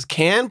finances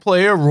can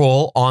play a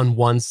role on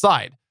one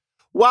side.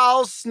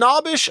 While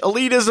snobbish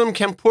elitism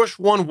can push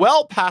one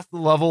well past the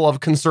level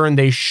of concern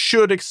they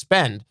should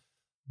expend,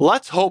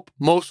 let's hope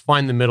most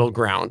find the middle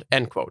ground,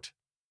 end quote.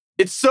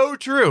 It's so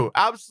true.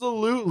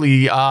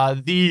 Absolutely.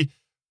 The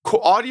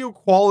audio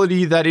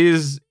quality that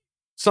is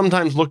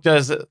sometimes looked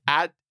as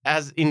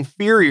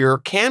inferior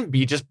can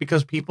be just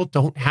because people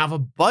don't have a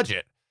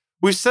budget.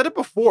 We've said it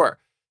before.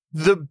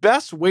 The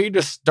best way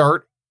to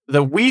start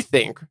that we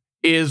think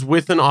is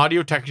with an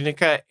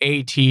Audio-Technica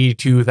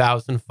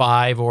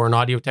AT2005 or an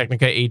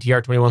Audio-Technica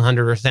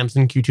ATR2100 or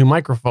Samson Q2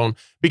 microphone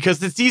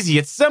because it's easy,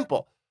 it's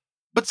simple.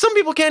 But some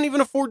people can't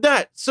even afford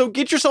that. So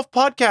get yourself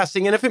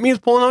podcasting. And if it means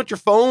pulling out your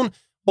phone,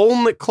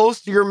 holding it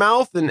close to your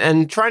mouth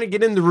and trying to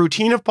get in the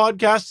routine of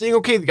podcasting,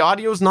 okay, the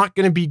audio is not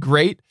going to be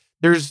great.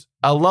 There's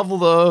a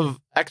level of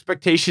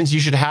expectations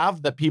you should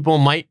have that people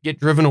might get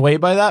driven away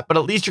by that, but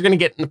at least you're going to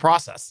get in the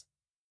process.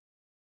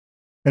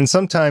 And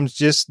sometimes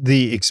just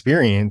the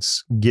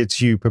experience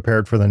gets you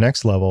prepared for the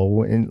next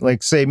level. And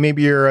like, say,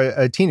 maybe you're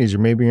a teenager,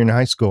 maybe you're in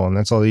high school, and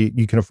that's all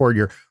you can afford.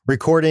 You're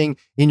recording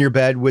in your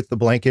bed with the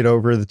blanket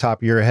over the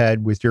top of your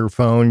head with your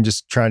phone,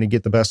 just trying to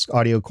get the best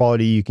audio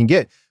quality you can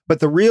get. But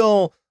the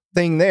real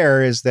thing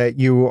there is that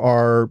you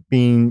are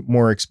being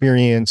more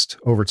experienced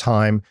over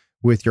time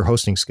with your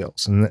hosting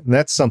skills. And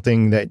that's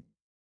something that,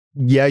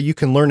 yeah, you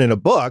can learn in a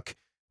book,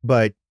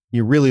 but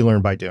you really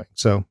learn by doing.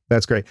 So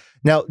that's great.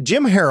 Now,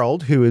 Jim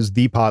Harold, who is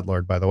the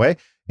Podlord, by the way,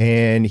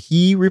 and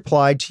he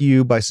replied to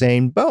you by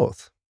saying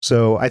both.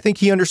 So I think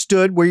he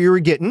understood where you were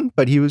getting,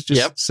 but he was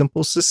just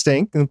simple,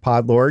 succinct, and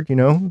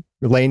Podlord,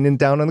 laying it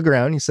down on the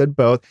ground. He said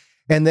both.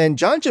 And then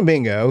John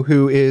Jambingo,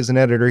 who is an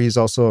editor, he's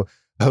also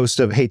a host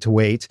of Hate to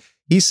Wait.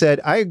 He said,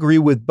 I agree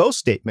with both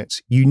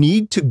statements. You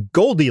need to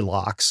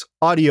Goldilocks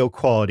audio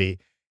quality.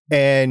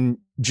 And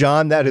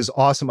John, that is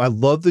awesome. I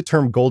love the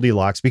term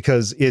Goldilocks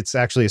because it's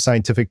actually a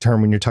scientific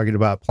term when you're talking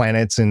about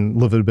planets and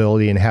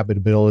livability and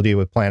habitability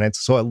with planets.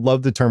 So I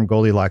love the term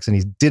Goldilocks, and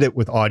he did it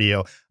with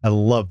audio. I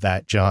love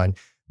that, John.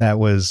 That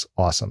was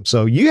awesome.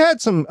 So you had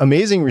some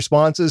amazing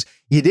responses.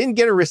 You didn't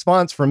get a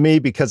response from me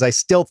because I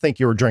still think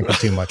you were drinking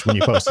too much when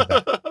you posted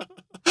that.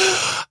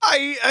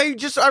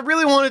 I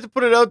really wanted to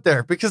put it out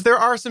there because there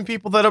are some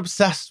people that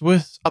obsessed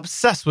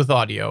with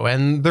audio,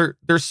 and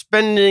they're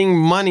spending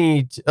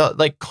money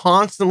to,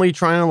 constantly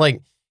trying to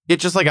get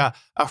just a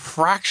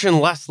fraction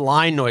less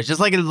line noise, just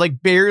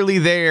like barely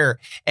there,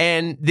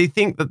 and they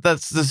think that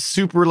that's the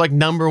super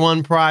number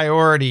one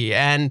priority.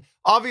 And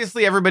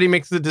obviously everybody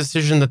makes the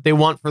decision that they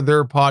want for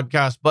their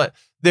podcast, but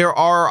there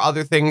are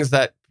other things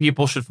that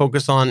people should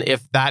focus on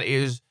if that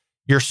is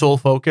your sole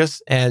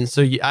focus. And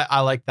so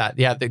I like that.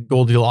 Yeah, the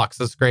Goldilocks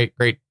is great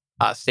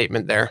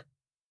statement there.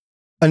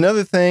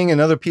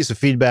 Another piece of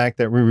feedback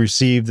that we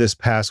received this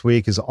past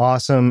week is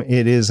awesome.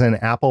 It is an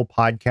Apple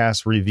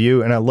Podcast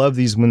review. And I love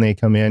these when they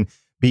come in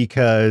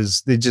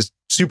because they just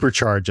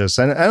supercharge us.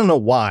 And I don't know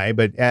why,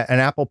 but an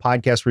Apple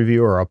Podcast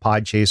review or a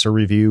Podchaser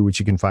review, which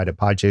you can find at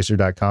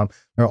podchaser.com,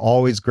 are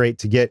always great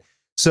to get.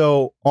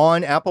 So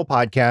on Apple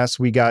Podcasts,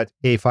 we got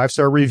a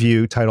 5-star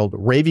review titled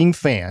Raving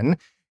Fan.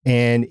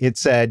 And it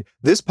said,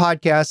 this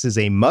podcast is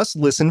a must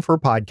listen for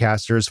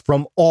podcasters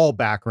from all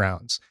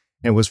backgrounds.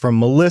 And it was from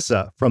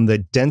Melissa from the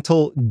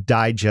Dental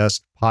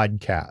Digest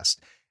podcast.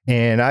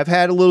 And I've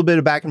had a little bit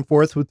of back and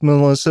forth with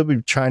Melissa.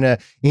 We're trying to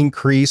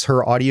increase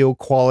her audio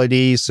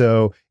quality.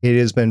 So it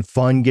has been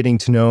fun getting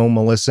to know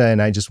Melissa. And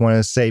I just want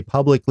to say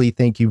publicly,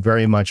 thank you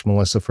very much,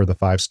 Melissa, for the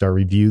 5-star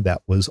review.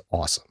 That was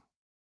awesome.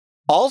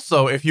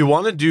 Also, if you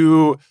want to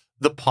do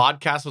the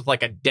podcast with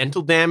like a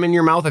dental dam in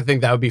your mouth, I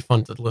think that would be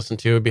fun to listen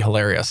to. It'd be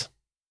hilarious.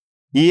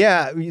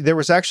 Yeah, there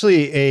was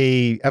actually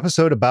a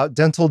episode about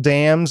dental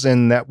dams,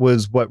 and that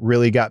was what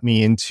really got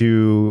me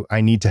into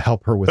I need to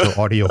help her with the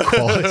audio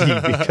quality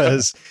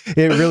because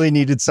it really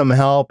needed some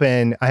help.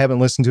 And I haven't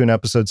listened to an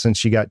episode since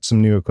she got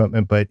some new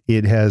equipment, but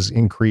it has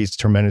increased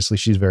tremendously.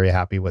 She's very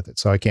happy with it.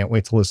 So I can't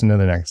wait to listen to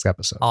the next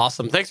episode.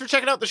 Awesome. Thanks for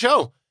checking out the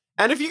show.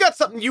 And if you got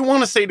something you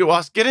want to say to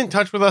us, get in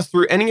touch with us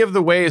through any of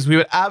the ways. We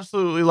would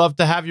absolutely love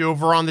to have you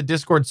over on the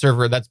Discord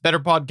server. That's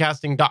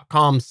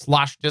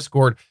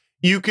betterpodcasting.com/Discord.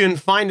 You can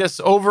find us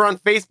over on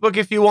Facebook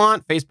if you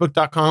want,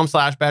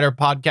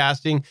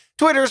 facebook.com/betterpodcasting.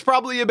 Twitter is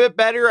probably a bit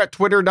better at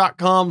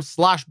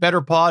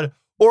twitter.com/betterpod,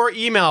 or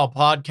email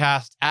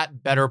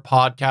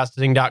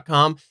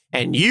podcast@betterpodcasting.com.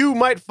 And you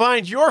might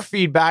find your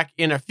feedback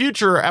in a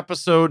future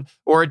episode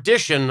or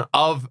edition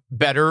of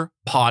Better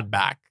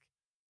Podback.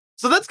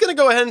 So that's going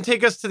to go ahead and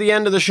take us to the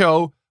end of the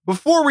show.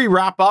 Before we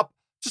wrap up,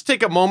 just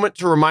take a moment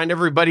to remind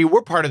everybody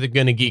we're part of the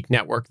Gonna Geek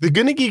Network. The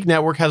Gonna Geek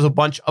Network has a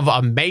bunch of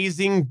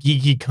amazing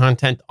geeky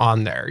content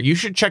on there. You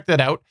should check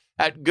that out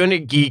at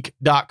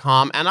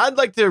gonnageek.com. And I'd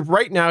like to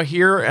right now,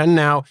 here and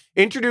now,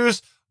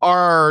 introduce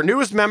our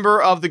newest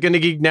member of the Gonna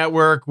Geek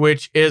Network,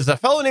 which is a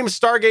fellow named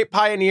Stargate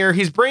Pioneer.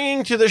 He's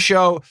bringing to the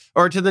show,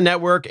 or to the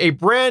network, a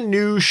brand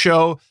new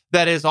show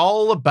that is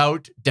all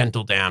about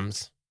dental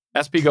dams.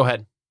 SP, go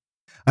ahead.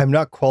 I'm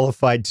not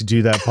qualified to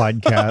do that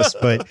podcast,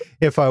 but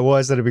if I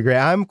was, that'd be great.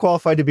 I'm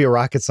qualified to be a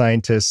rocket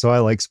scientist, so I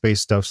like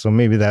space stuff. So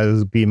maybe that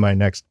will be my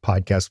next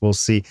podcast. We'll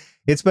see.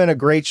 It's been a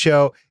great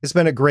show. It's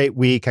been a great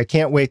week. I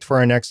can't wait for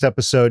our next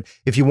episode.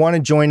 If you want to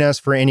join us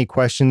for any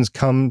questions,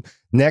 come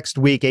next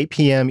week, 8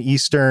 p.m.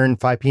 Eastern,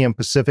 5 p.m.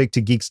 Pacific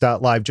to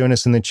Geeks.live. Join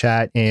us in the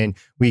chat, and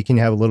we can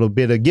have a little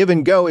bit of give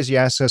and go as you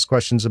ask us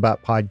questions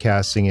about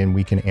podcasting, and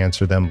we can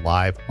answer them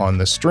live on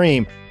the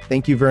stream.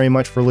 Thank you very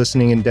much for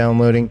listening and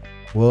downloading.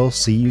 We'll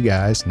see you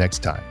guys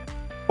next time.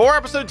 For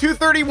episode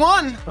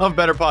 231 of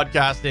Better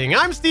Podcasting,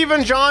 I'm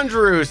Stephen John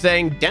Drew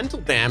saying dental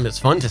dam is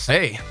fun to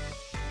say.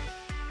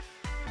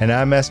 And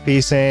I'm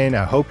SP saying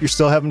I hope you're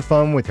still having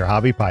fun with your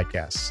hobby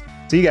podcasts.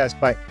 See you guys.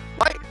 Bye.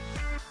 Bye.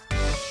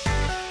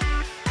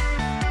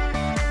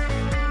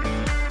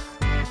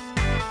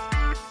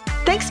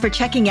 Thanks for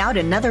checking out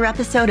another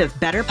episode of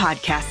Better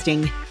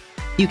Podcasting.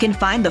 You can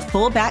find the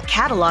full back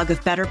catalog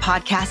of Better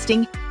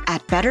Podcasting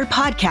at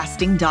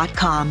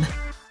betterpodcasting.com.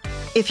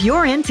 If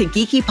you're into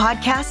geeky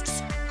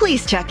podcasts,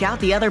 please check out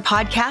the other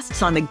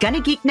podcasts on the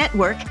Gonna Geek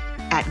Network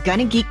at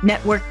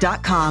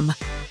gonnageeknetwork.com.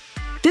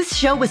 This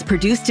show was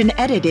produced and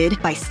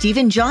edited by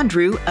Stephen John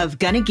Drew of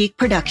Gonna Geek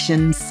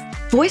Productions.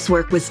 Voice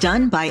work was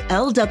done by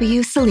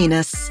L.W.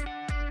 Salinas.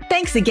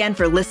 Thanks again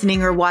for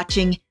listening or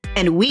watching,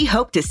 and we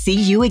hope to see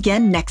you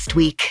again next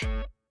week.